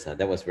disorders.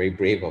 That was very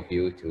brave of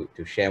you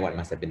to share what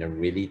must have been a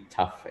really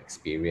tough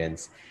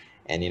experience.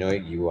 And, you know,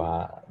 you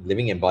are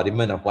living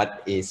embodiment of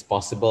what is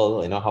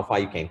possible, you know, how far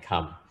you can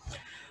come.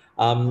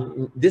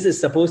 This is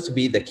supposed to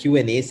be the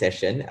Q&A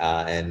session,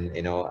 and,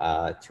 you know,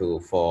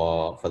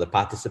 for the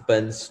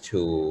participants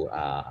to,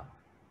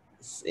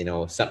 you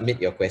know, submit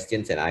your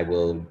questions, and I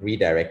will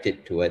redirect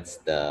it towards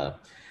the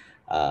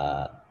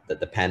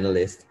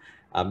panelists.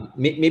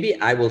 Maybe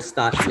I will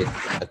start with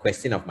a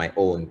question of my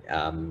own.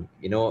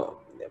 You know,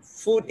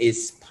 food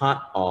is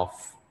part of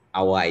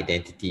our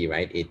identity,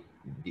 right?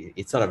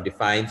 It sort of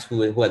defines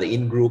who are the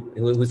in-group,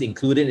 who's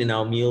included in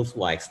our meals,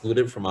 who are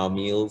excluded from our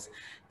meals.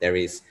 There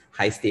is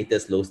high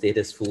status, low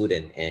status food,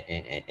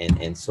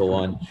 and so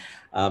on.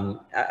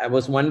 I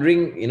was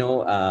wondering, you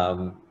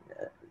know,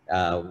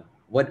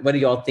 what do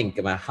you all think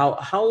about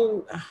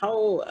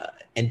how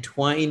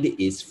entwined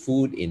is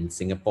food in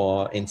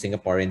Singapore, in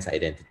Singaporeans'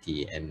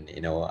 identity? And,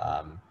 you know,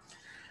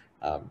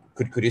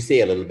 could you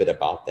say a little bit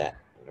about that?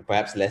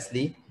 Perhaps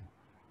Leslie?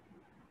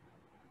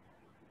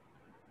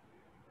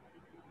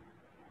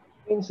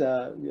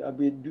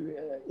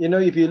 You know,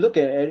 if you look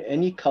at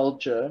any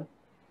culture,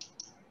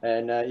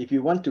 and if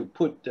you want to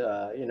put,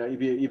 you know, if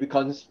you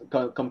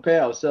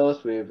compare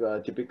ourselves with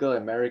typical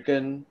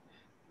American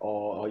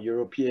or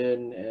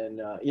European, and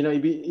you know,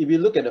 if you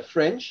look at the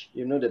French,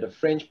 you know that the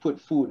French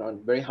put food on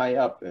very high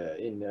up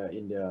in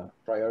their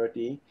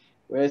priority,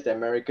 whereas the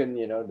American,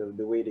 you know,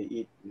 the way they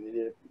eat,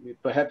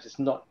 perhaps it's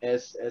not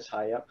as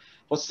high up.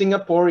 For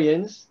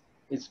Singaporeans,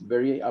 it's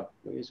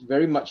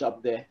very much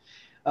up there.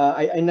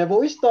 I've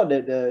always thought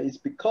that it's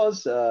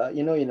because,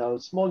 you know, in our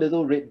small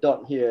little red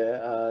dot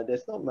here,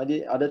 there's not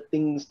many other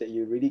things that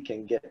you really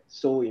can get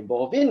so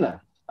involved in.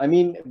 I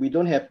mean, we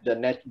don't have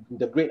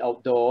the great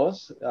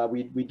outdoors.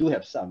 We do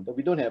have some, but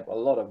we don't have a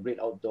lot of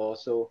great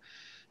outdoors.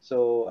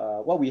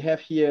 So what we have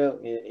here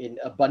in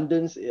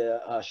abundance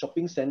are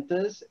shopping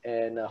centers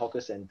and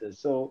hawker centers.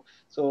 So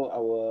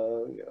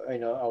our, you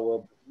know,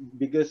 our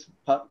biggest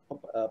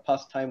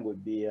pastime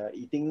would be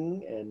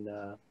eating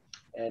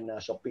and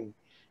shopping.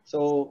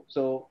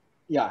 So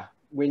yeah,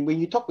 when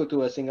you talk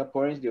to a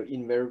Singaporeans, they'll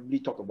invariably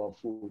talk about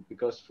food,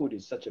 because food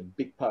is such a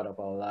big part of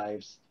our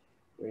lives.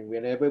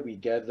 Whenever we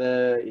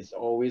gather, it's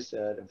always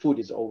food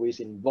is always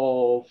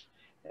involved.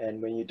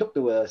 And when you talk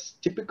to a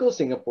typical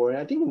Singaporean,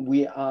 I think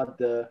we are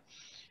the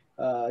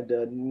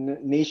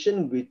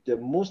nation with the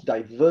most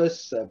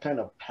diverse kind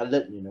of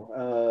palette. You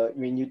know,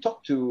 when you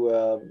talk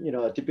to you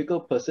know, a typical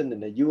person in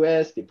the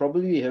US, they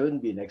probably haven't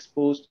been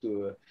exposed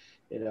to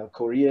you know,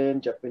 Korean,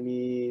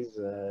 Japanese,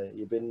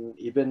 even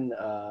you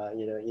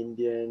know,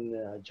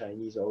 Indian,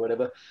 Chinese or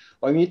whatever.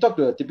 Or when you talk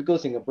to a typical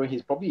Singaporean,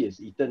 he probably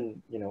has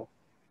eaten, you know,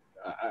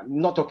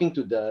 I'm not talking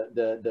to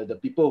the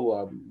people who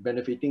are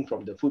benefiting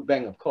from the food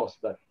bank, of course,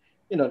 but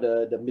you know,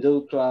 the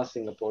middle class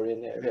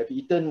Singaporean have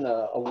eaten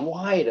a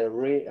wide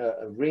array,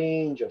 a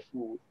range of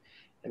food.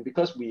 And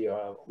because we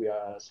are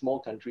a small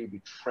country, we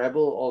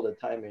travel all the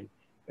time, and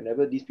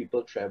whenever these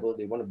people travel,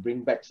 they want to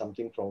bring back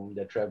something from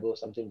their travel,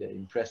 something that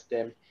impressed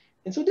them.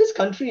 And so this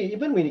country,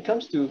 even when it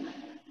comes to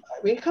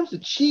when it comes to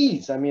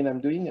cheese, I mean,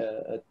 I'm doing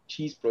a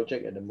cheese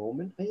project at the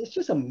moment. And it's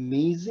just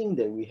amazing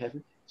that we have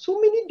so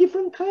many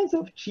different kinds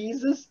of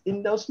cheeses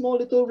in those small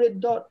little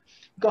red dot.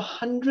 We've got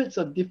hundreds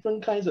of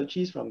different kinds of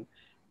cheese from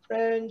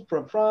France,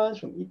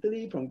 from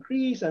Italy, from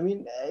Greece. I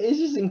mean, it's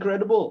just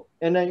incredible.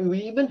 And then we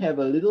even have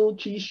a little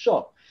cheese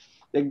shop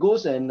that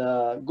goes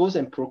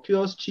and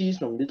procures cheese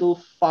from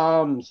little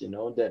farms, you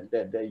know,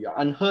 that you're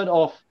unheard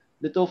of.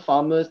 Little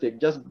farmers, they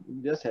just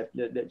have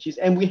that cheese,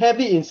 and we have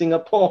it in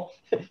Singapore.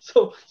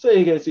 so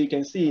you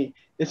can see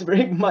it's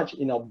very much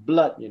in our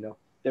blood, you know,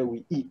 that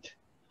we eat.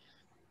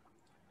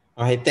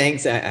 All right,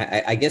 thanks.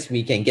 I guess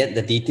we can get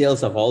the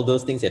details of all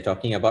those things you're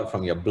talking about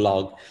from your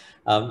blog.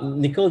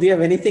 Nicole, do you have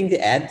anything to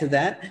add to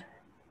that?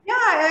 Yeah,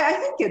 I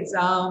think it's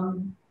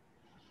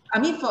I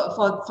mean,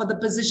 for the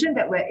position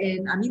that we're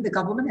in, I mean, the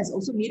government has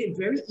also made it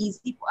very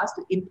easy for us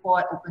to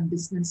import, open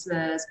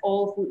businesses,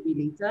 all food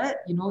related.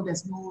 You know,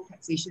 there's no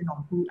taxation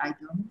on food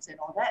items and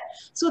all that.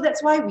 So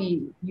that's why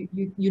you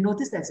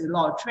notice there's a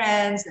lot of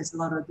trends, there's a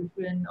lot of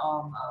different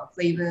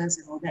flavors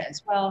and all that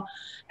as well.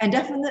 And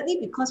definitely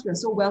because we're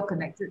so well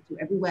connected to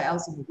everywhere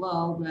else in the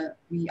world, where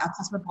we are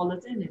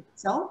cosmopolitan in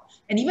itself.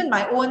 And even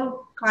my own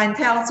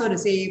clientele, so to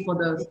say, for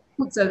the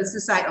food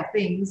services side of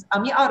things, I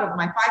mean, out of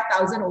my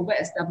 5,000 over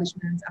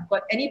establishments, I've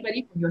got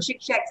anybody from your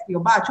Shake Shacks to your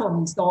Bar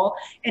Chor store,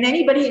 and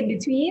anybody in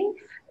between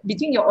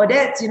your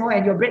Odettes, you know,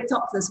 and your Bread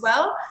Talks as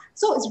well.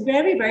 So it's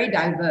very, very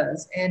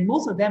diverse, and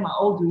most of them are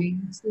all doing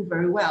still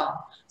very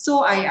well.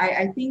 So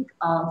I think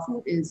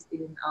food is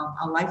in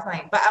our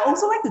lifeline. But I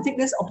also like to take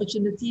this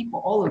opportunity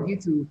for all of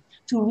you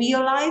to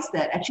realize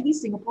that actually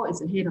Singapore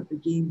is ahead of the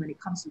game when it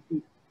comes to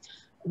food.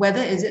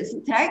 Whether is it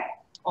food tech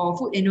or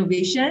food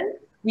innovation,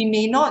 we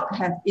may not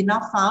have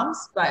enough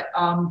farms, but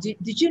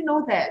did you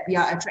know that we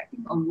are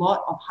attracting a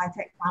lot of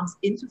high-tech farms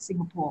into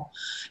Singapore?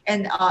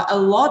 And a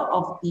lot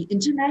of the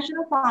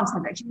international farms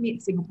have actually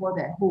made Singapore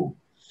their home.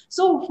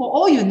 So for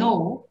all you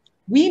know,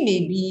 we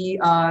may be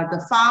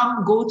the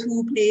farm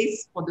go-to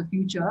place for the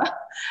future.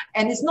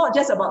 And it's not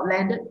just about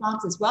landed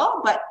farms as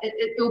well, but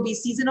it will be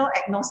seasonal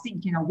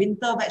agnostic, you know,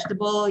 winter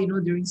vegetable, you know,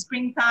 during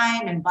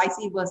springtime and vice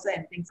versa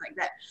and things like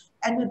that.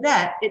 And with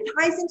that, it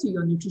ties into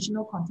your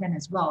nutritional content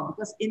as well,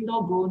 because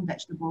indoor grown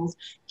vegetables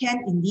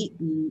can indeed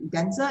be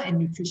denser in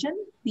nutrition,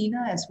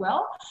 cleaner as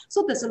well.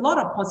 So there's a lot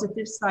of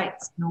positive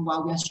sides, you know,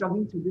 while we are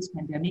struggling through this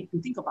pandemic,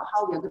 to think about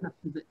how we are going to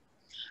pivot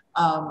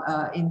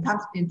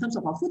in terms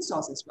of our food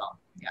source as well.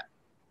 Yeah.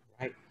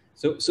 Right.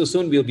 So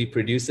soon we'll be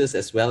producers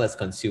as well as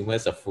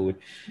consumers of food.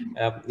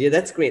 Yeah,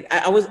 that's great.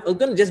 I was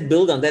going to just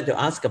build on that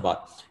to ask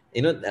about,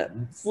 you know,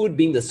 food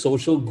being the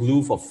social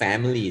glue for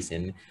families,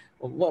 and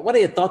what are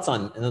your thoughts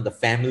on, you know, the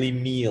family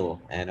meal,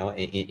 you know,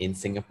 in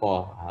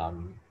Singapore,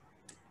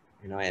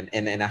 you know,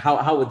 and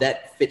how would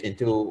that fit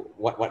into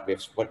what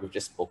we've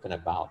just spoken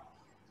about?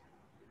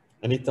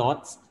 Any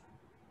thoughts?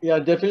 Yeah,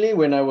 definitely.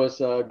 When I was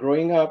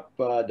growing up,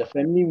 the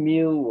family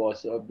meal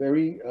was a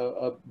very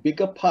a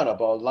bigger part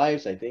of our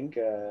lives. I think,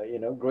 you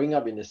know, growing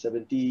up in the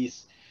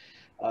 70s,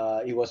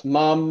 it was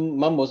mom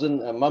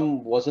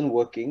wasn't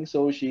working,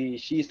 so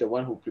she's the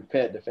one who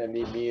prepared the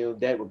family meal.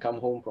 Dad would come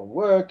home from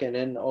work, and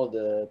then all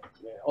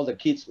the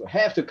kids would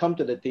have to come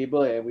to the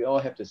table, and we all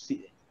have to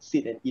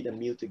sit and eat a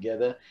meal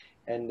together.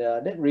 And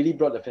that really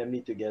brought the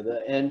family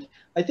together. And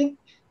I think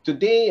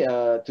today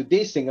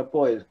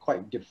Singapore is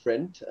quite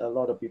different. A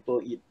lot of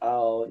people eat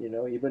out, you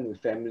know, even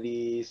with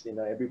families, you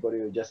know, everybody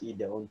will just eat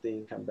their own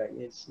thing, come back.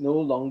 It's no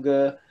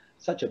longer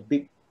such a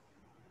big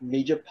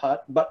major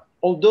part, but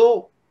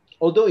although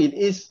it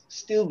is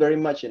still very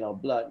much in our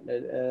blood,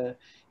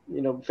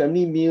 you know,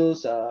 family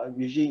meals are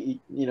usually,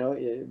 you know,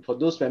 for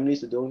those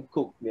families who don't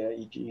cook, they're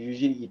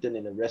usually eaten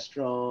in a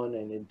restaurant,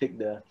 and then take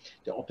the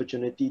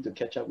opportunity to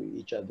catch up with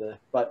each other.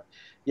 But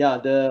yeah,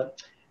 the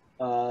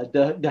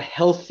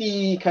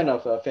healthy kind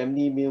of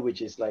family meal,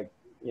 which is like,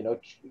 you know,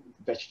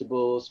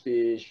 vegetables,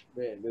 fish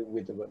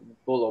with a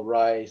bowl of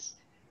rice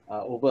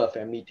over a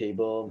family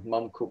table,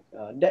 mom cook,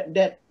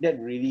 that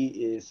really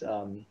is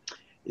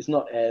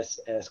not as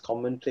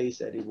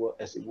commonplace as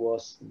it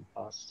was in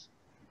the past.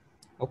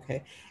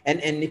 Okay.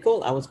 And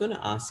Nicole, I was going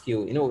to ask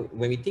you, you know,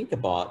 when we think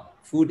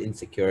about food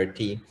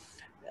insecurity,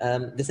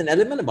 there's an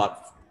element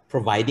about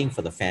providing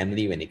for the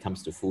family when it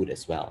comes to food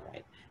as well,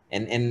 right?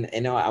 And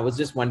you know, I was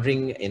just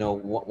wondering, you know,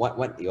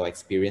 what your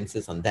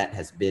experiences on that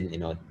has been, you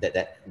know,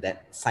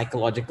 that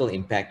psychological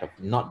impact of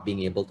not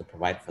being able to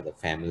provide for the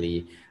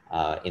family,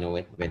 you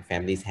know, when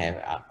families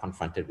are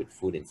confronted with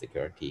food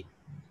insecurity.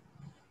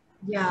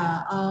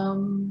 Yeah.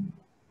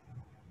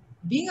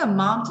 Being a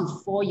mom to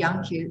 4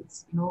 young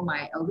kids, you know,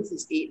 my eldest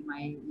is 8,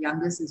 my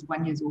youngest is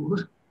 1 year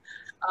old.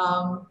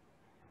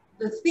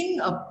 The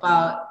thing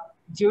about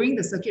during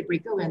the circuit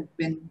breaker, when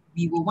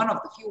we were one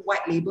of the few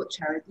white labeled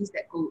charities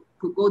that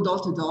could go door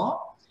to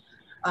door,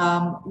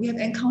 we have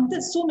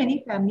encountered so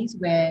many families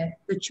where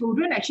the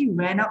children actually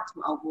ran up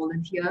to our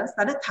volunteers,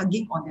 started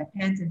tugging on their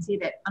pants and say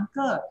that,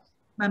 "Uncle,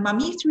 my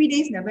mommy 3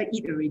 days never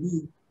eat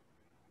already."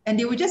 And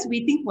they were just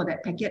waiting for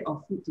that packet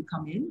of food to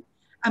come in.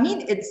 I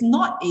mean, it's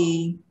not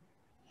a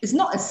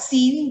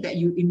scene that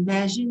you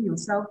imagine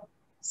yourself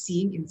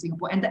seeing in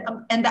Singapore. And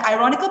the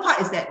ironical part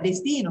is that they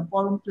stay in a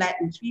 4-room flat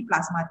with 3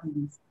 plasma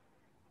TVs.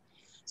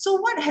 So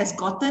what has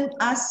gotten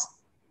us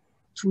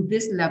to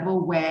this level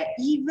where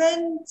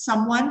even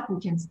someone who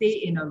can stay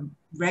in a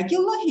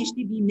regular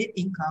HDB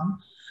mid-income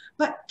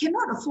but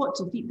cannot afford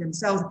to feed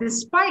themselves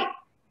despite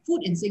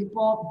food in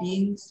Singapore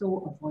being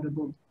so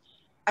affordable?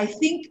 I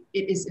think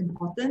it is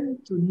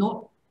important to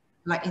note,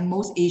 like in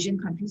most Asian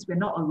countries, we're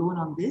not alone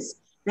on this.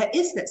 There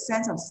is that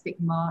sense of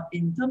stigma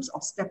in terms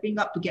of stepping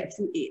up to get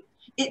food aid.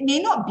 It may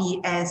not be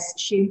as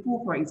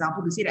shameful, for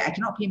example, to say that I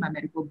cannot pay my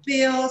medical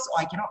bills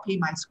or I cannot pay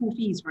my school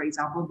fees, for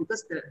example,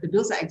 because the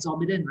bills are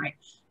exorbitant, right?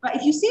 But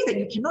if you say that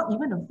you cannot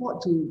even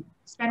afford to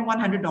spend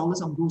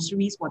 $100 on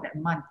groceries for that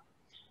month,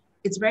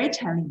 it's very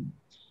telling.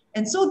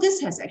 And so this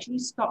has actually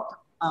stopped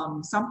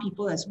some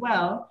people as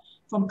well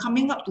from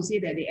coming up to say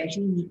that they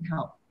actually need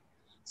help.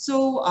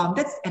 So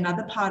that's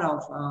another part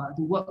of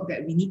the work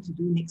that we need to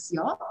do next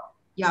year.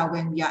 Yeah,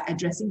 when we are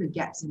addressing the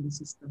gaps in the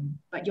system.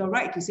 But you're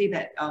right to say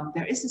that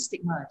there is a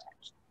stigma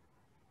attached.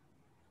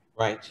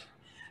 Right.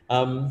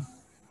 Well,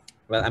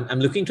 I'm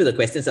looking through the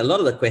questions. A lot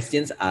of the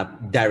questions are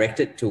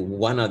directed to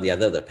one or the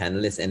other of the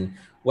panelists. And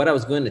what I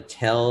was going to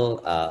tell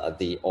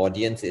the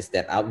audience is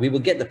that we will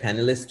get the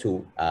panelists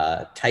to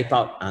type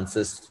out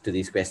answers to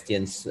these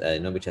questions,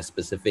 which are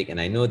specific.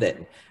 And I know that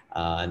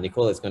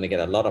NICHOL is going to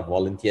get a lot of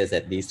volunteers,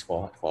 at least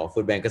for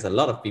food bank, because a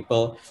lot of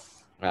people,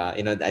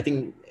 I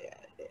think,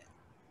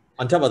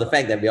 on top of the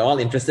fact that we're all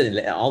interested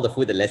in all the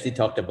food that Leslie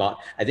talked about,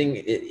 I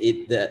think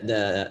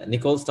the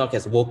NICHOL's talk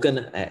has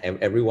woken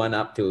everyone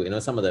up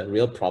to some of the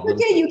real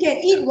problems. Okay, you can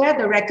eat where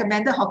the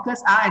recommended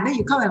hawkers are, and then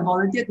you come and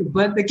volunteer to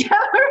burn the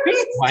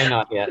calories. Why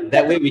not? Yeah,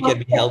 that way we can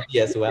be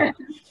healthy as well.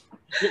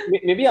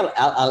 Maybe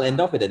I'll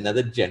end off with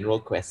another general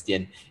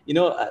question.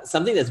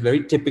 Something that's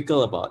very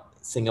typical about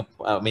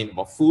Singapore.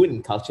 About food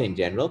and culture in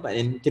general, but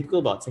typical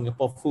about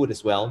Singapore food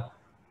as well.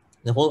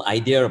 The whole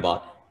idea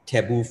about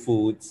taboo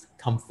foods,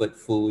 comfort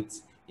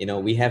foods.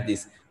 We have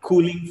this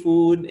cooling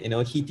food,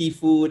 heaty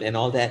food, and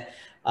all that.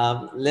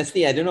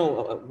 Leslie, I don't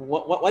know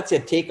what's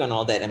your take on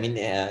all that.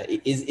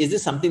 Is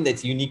this something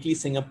that's uniquely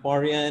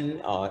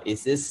Singaporean, or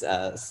is this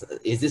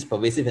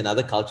pervasive in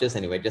other cultures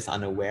and we're just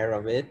unaware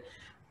of it?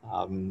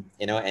 And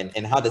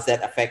how does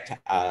that affect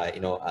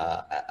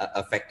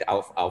affect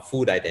our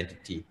food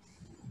identity?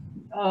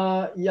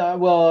 Yeah,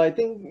 well, I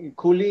think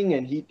cooling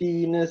and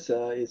heatiness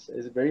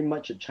is very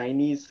much a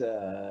Chinese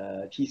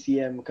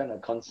TCM kind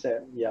of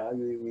concept. Yeah,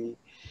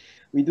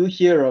 we do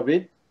hear of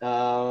it.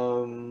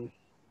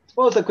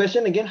 What was the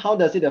question again? How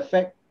does it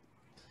affect?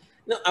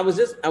 No, I was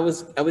just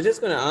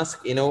going to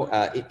ask,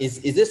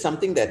 is this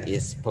something that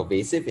is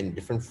pervasive in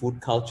different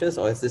food cultures,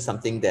 or is this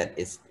something that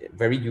is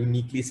very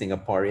uniquely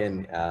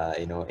Singaporean,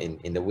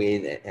 in the way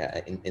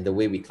that, in the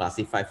way we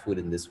classify food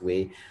in this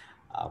way?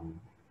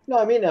 No,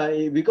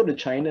 if we go to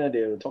China,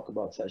 they will talk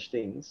about such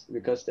things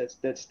because that's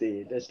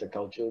the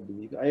cultural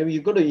belief.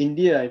 You go to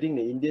India, I think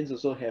the Indians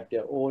also have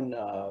their own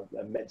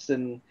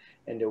medicine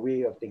and their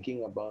way of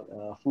thinking about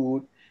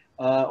food.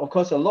 Of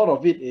course, a lot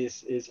of it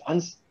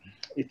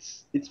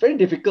it's very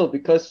difficult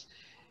because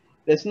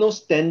there's no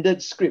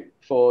standard script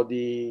for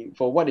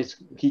what is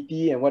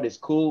heaty and what is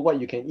cool, what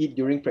you can eat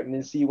during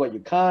pregnancy, what you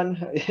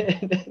can't.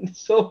 And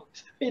so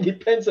it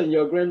depends on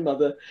your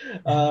grandmother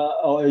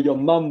or your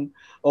mom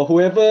or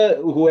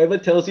whoever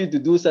tells you to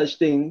do such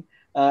thing.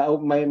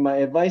 My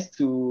advice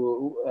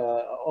to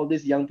all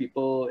these young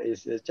people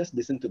is just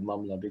listen to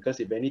mom, because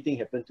if anything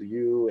happened to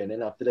you and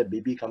then after that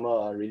baby come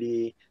out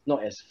really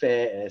not as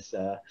fair as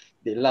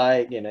they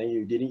like,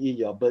 you didn't eat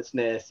your bird's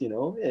nest, and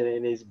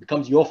it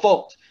becomes your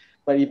fault.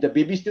 But if the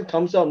baby still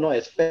comes out not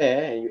as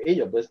fair and you ate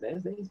your bird's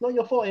nest, then it's not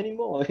your fault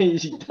anymore.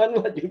 You've done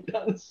what you've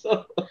done.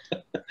 So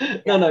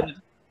no, it's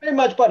very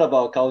much part of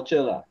our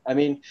culture.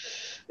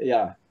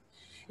 Yeah.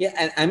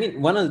 Yeah, and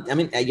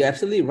you're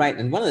absolutely right.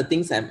 And one of the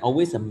things I'm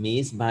always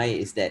amazed by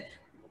is that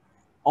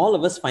all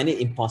of us find it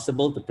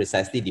impossible to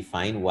precisely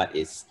define what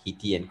is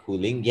heaty and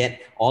cooling,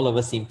 yet all of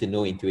us seem to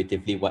know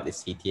intuitively what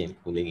is heaty and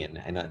cooling.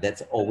 And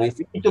that's always...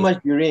 too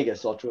much urine, you get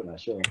sore throat,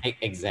 sure.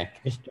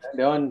 Exactly.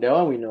 That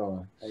one we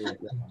know.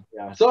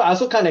 Yeah. So I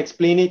also can't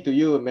explain it to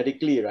you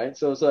medically, right?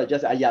 So I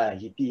just,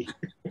 heaty.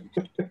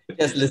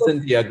 Just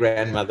listen to your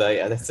grandmother.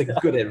 Yeah, that's a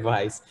good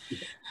advice.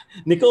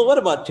 NICHOL, what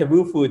about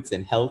taboo foods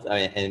and health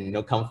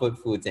and comfort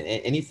foods? And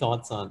any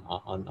thoughts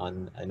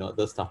on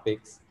those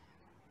topics?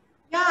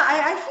 Yeah,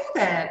 I feel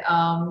that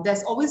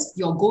there's always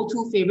your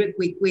go-to favorite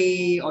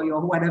kueh or your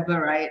whatever,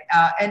 right?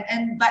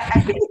 But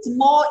I think it's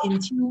more in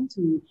tune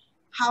to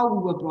how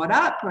we were brought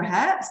up,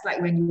 perhaps.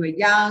 Like when you were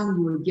young,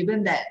 you were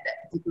given that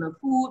particular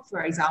food,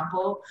 for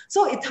example.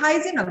 So it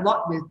ties in a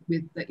lot with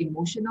the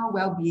emotional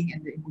well-being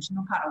and the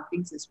emotional part of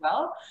things as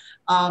well.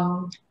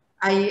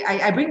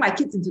 I bring my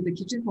kids into the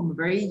kitchen from a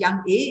very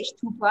young age,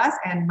 2+,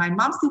 and my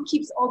mom still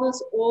keeps all those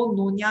old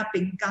Nyonya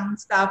Pengkang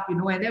stuff, and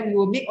then we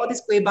will make all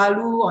this kueh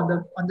balu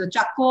on the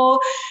charcoal.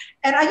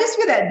 And I just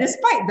feel that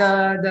despite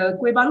the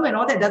kueh balu and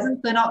all that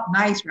doesn't turn out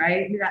nice,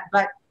 right?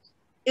 But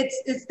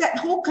it's that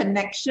whole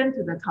connection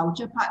to the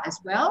culture part as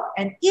well.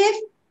 And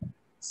if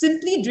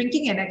simply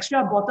drinking an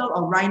extra bottle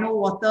of rhino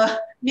water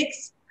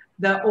makes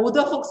the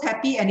older folks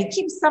happy and it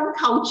keeps some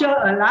culture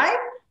alive,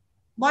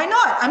 why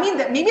not? I mean,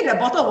 that maybe the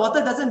bottle of water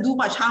doesn't do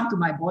much harm to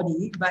my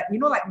body, but you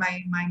know, like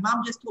my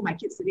mom just told my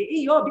kids today, hey,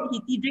 you're a bit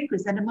heaty, drink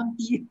chrysanthemum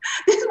tea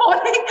this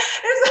morning.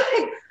 It's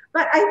like,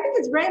 but I think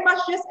it's very much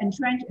just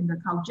entrenched in the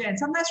culture, and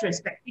sometimes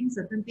respecting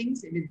certain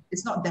things, if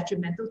it's not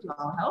detrimental to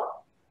our health,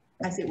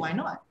 I say, why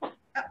not?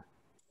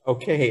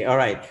 Okay, all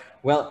right.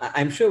 Well,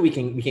 I'm sure we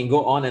can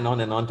go on and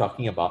on and on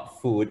talking about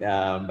food,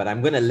 but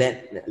I'm going to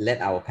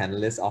let our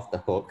panelists off the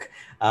hook.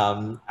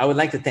 I would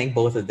like to thank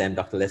both of them,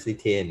 Dr. Leslie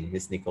Tay and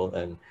Ms. NICHOL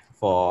Ng,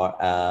 for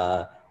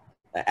an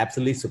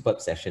absolutely superb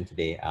session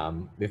today.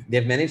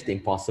 They've managed the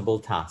impossible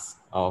task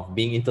of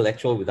being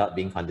intellectual without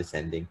being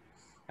condescending,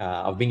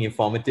 of being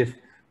informative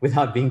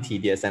without being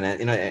tedious, and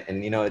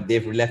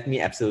they've left me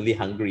absolutely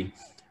hungry.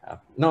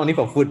 Not only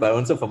for food, but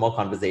also for more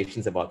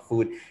conversations about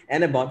food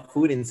and about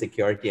food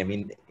insecurity. I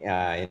mean,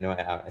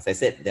 as I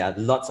said, there are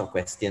lots of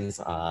questions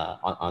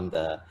on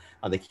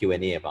the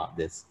Q&A about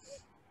this.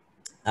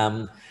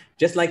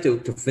 Just like to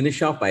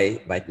finish off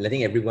by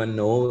letting everyone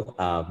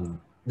know,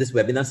 this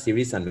webinar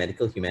series on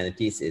medical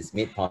humanities is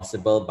made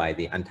possible by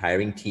the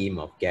untiring team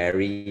of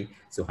Karri,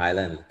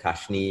 Suhaila, and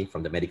Kashni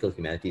from the Medical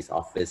Humanities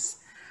Office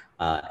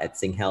at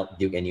SingHealth,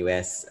 Duke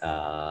NUS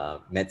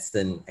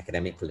Medicine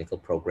Academic Clinical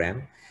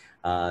Program.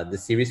 The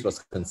series was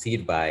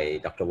conceived by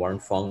Dr. Warren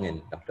Fong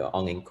and Dr.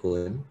 Ong Eng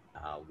Kun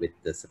with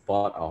the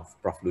support of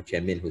Prof. Lu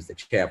Chen Min, who's the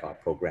chair of our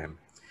program.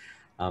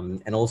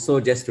 And also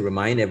just to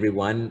remind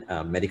everyone,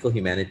 medical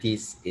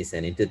humanities is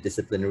an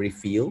interdisciplinary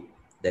field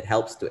that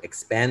helps to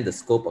expand the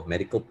scope of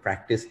medical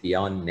practice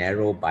beyond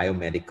narrow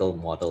biomedical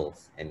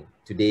models. And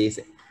today's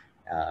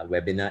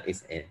webinar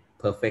is a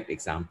perfect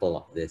example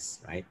of this,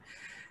 right?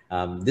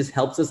 This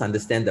helps us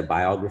understand the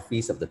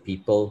biographies of the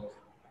people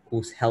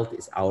whose health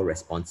is our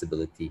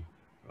responsibility,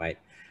 right?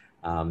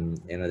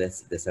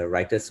 There's a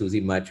writer,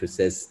 Susie Mudge, who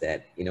says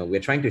that,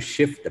 we're trying to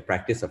shift the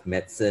practice of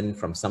medicine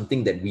from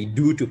something that we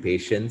do to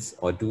patients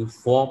or do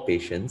for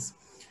patients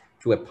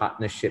to a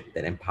partnership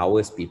that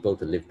empowers people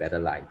to live better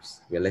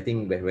lives.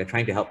 We're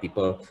trying to help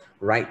people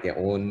write their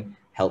own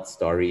health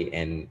story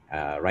and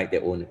correct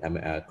their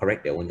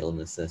own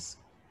illnesses.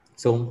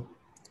 So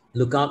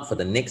look out for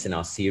the next in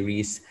our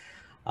series,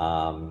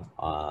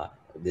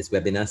 this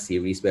webinar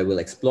series, where we'll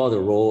explore the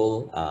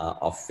role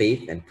of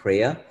faith and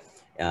prayer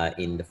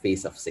in the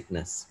face of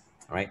sickness.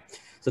 All right.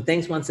 So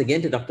thanks once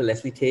again to Dr.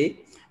 Leslie Tay,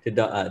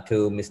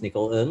 to Ms.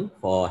 NICHOL Ng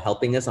for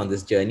helping us on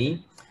this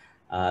journey.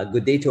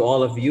 Good day to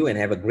all of you, and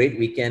have a great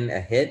weekend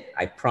ahead.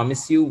 I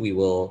promise you, we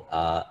will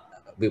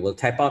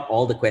type out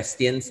all the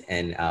questions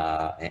and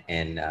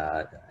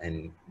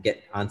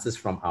get answers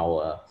from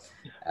our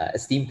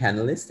esteemed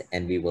panelists,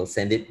 and we will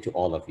send it to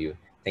all of you.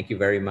 Thank you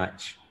very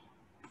much.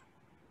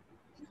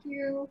 Thank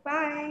you.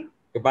 Bye.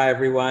 Goodbye,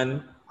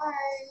 everyone.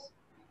 Bye.